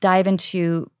dive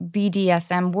into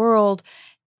BDSM world,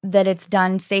 that it's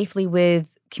done safely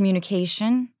with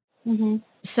communication. Mm-hmm.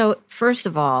 So first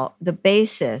of all, the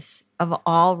basis of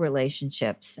all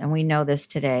relationships, and we know this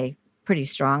today pretty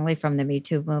strongly from the Me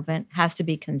Too movement, has to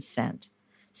be consent.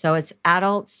 So it's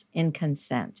adults in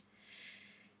consent.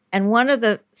 And one of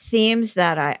the themes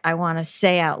that I want to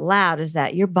say out loud is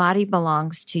that your body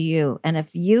belongs to you. And if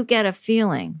you get a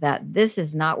feeling that this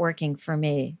is not working for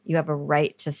me, you have a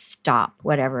right to stop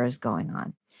whatever is going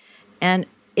on. And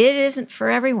it isn't for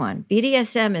everyone.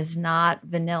 BDSM is not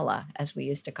vanilla, as we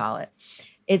used to call it.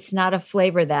 It's not a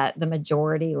flavor that the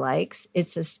majority likes.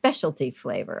 It's a specialty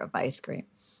flavor of ice cream.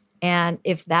 And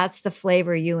if that's the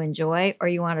flavor you enjoy or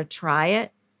you want to try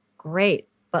it, great.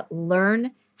 But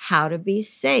learn how to be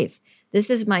safe. This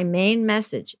is my main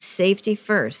message, safety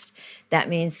first. That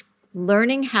means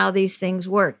learning how these things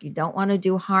work. You don't want to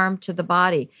do harm to the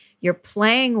body. You're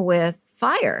playing with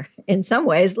fire in some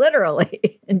ways,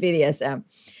 literally, in BDSM.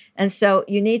 And so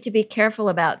you need to be careful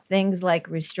about things like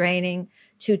restraining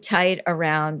too tight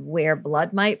around where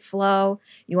blood might flow.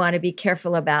 You want to be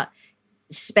careful about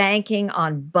spanking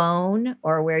on bone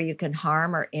or where you can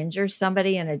harm or injure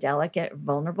somebody in a delicate,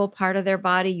 vulnerable part of their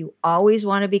body. You always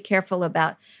want to be careful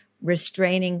about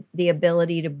restraining the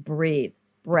ability to breathe,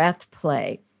 breath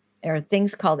play. There are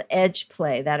things called edge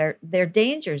play they're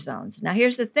danger zones. Now,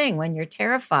 here's the thing. When you're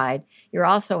terrified, you're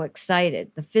also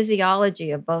excited. The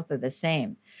physiology of both are the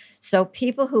same. So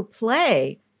people who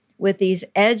play with these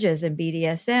edges in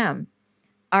BDSM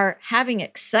are having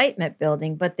excitement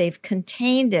building, but they've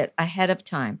contained it ahead of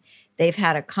time. They've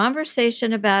had a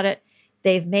conversation about it.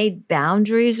 They've made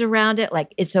boundaries around it.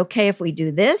 Like, it's okay if we do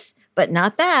this, but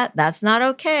not that. That's not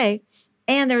okay.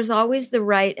 And there's always the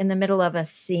right in the middle of a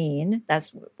scene.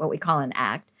 That's what we call an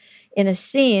act. In a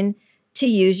scene, to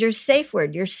use your safe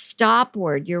word, your stop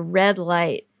word, your red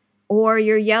light, or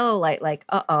your yellow light, like,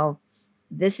 uh-oh,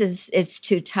 it's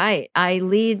too tight. I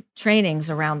lead trainings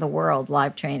around the world,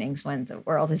 live trainings when the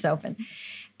world is open,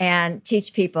 and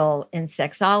teach people in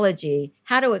sexology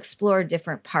how to explore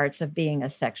different parts of being a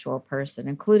sexual person,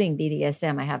 including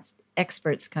BDSM. I have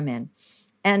experts come in.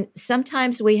 And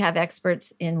sometimes we have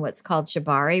experts in what's called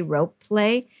shibari, rope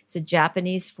play. It's a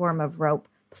Japanese form of rope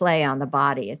play on the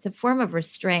body. It's a form of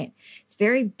restraint. It's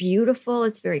very beautiful.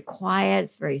 It's very quiet.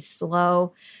 It's very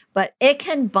slow, but it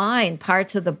can bind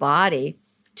parts of the body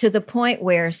to the point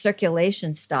where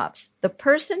circulation stops. The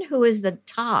person who is the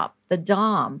top, the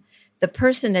dom, the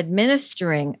person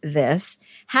administering this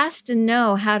has to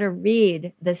know how to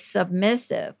read the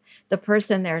submissive, the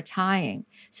person they're tying,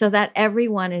 so that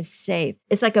everyone is safe.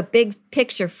 It's like a big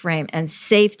picture frame, and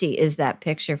safety is that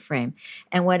picture frame.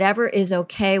 And whatever is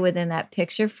okay within that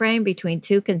picture frame between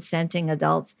two consenting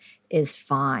adults is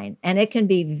fine. And it can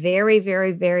be very,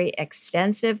 very, very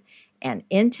extensive and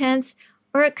intense,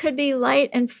 or it could be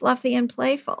light and fluffy and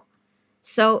playful.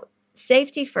 So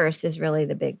safety first is really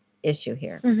the big issue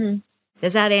here. Mm-hmm.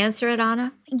 Does that answer it,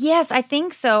 Anna? Yes, I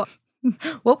think so.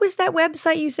 What was that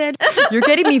website you said? You're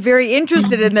getting me very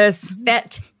interested in this.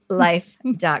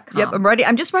 FetLife.com. Yep,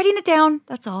 I'm just writing it down.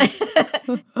 That's all.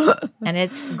 And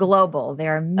it's global.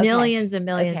 There are millions and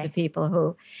millions of people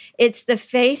who, it's the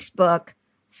Facebook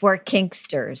for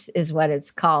kinksters is what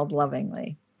it's called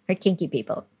lovingly. Or kinky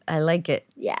people. I like it.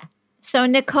 Yeah. So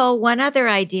Nicole, one other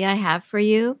idea I have for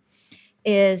you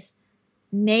is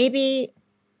maybe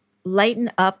lighten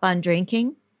up on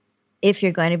drinking if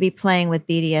you're going to be playing with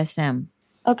BDSM.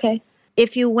 Okay.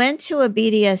 If you went to a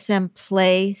BDSM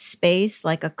play space,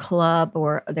 like a club,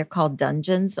 or they're called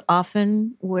dungeons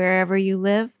often wherever you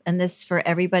live, and this is for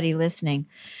everybody listening,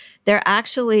 there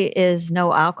actually is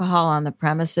no alcohol on the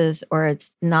premises, or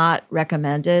it's not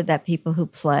recommended that people who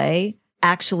play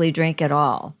actually drink at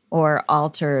all or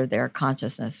alter their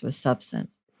consciousness with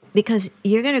substance. Because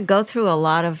you're going to go through a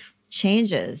lot of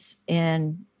changes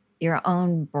in your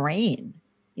own brain.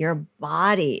 Your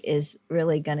body is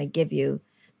really going to give you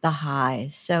the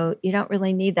highs. So you don't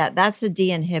really need that. That's a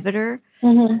de-inhibitor.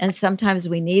 Mm-hmm. And sometimes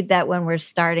we need that when we're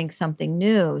starting something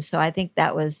new. So I think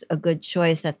that was a good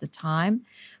choice at the time.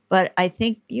 But I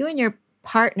think you and your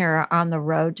partner are on the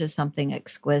road to something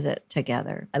exquisite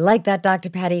together. I like that, Dr.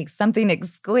 Patty. Something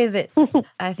exquisite.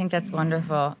 I think that's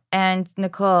wonderful. And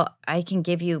Nicole, I can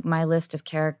give you my list of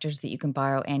characters that you can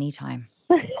borrow anytime.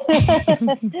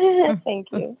 Thank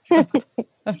you.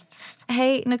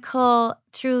 Hey, Nicole,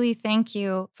 truly thank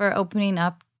you for opening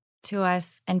up to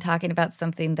us and talking about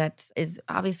something that is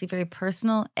obviously very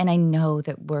personal. And I know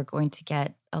that we're going to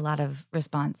get a lot of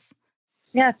response.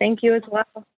 Yeah, thank you as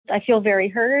well. I feel very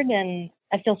heard and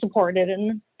I feel supported,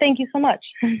 and thank you so much.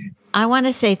 I want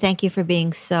to say thank you for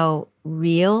being so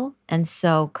real and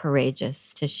so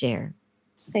courageous to share.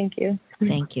 Thank you.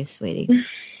 Thank you, sweetie.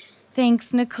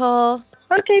 Thanks, Nicole.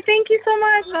 Okay, thank you so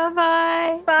much.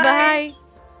 Bye-bye. Bye. Bye.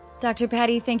 Dr.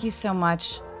 Patty, thank you so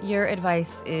much. Your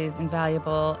advice is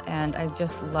invaluable, and I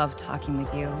just love talking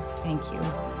with you. Thank you.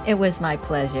 It was my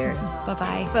pleasure.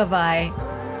 Bye-bye. Bye-bye.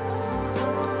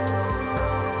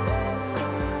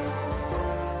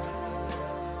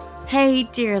 Hey,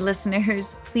 dear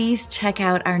listeners, please check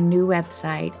out our new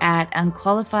website at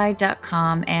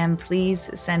unqualified.com, and please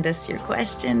send us your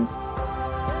questions.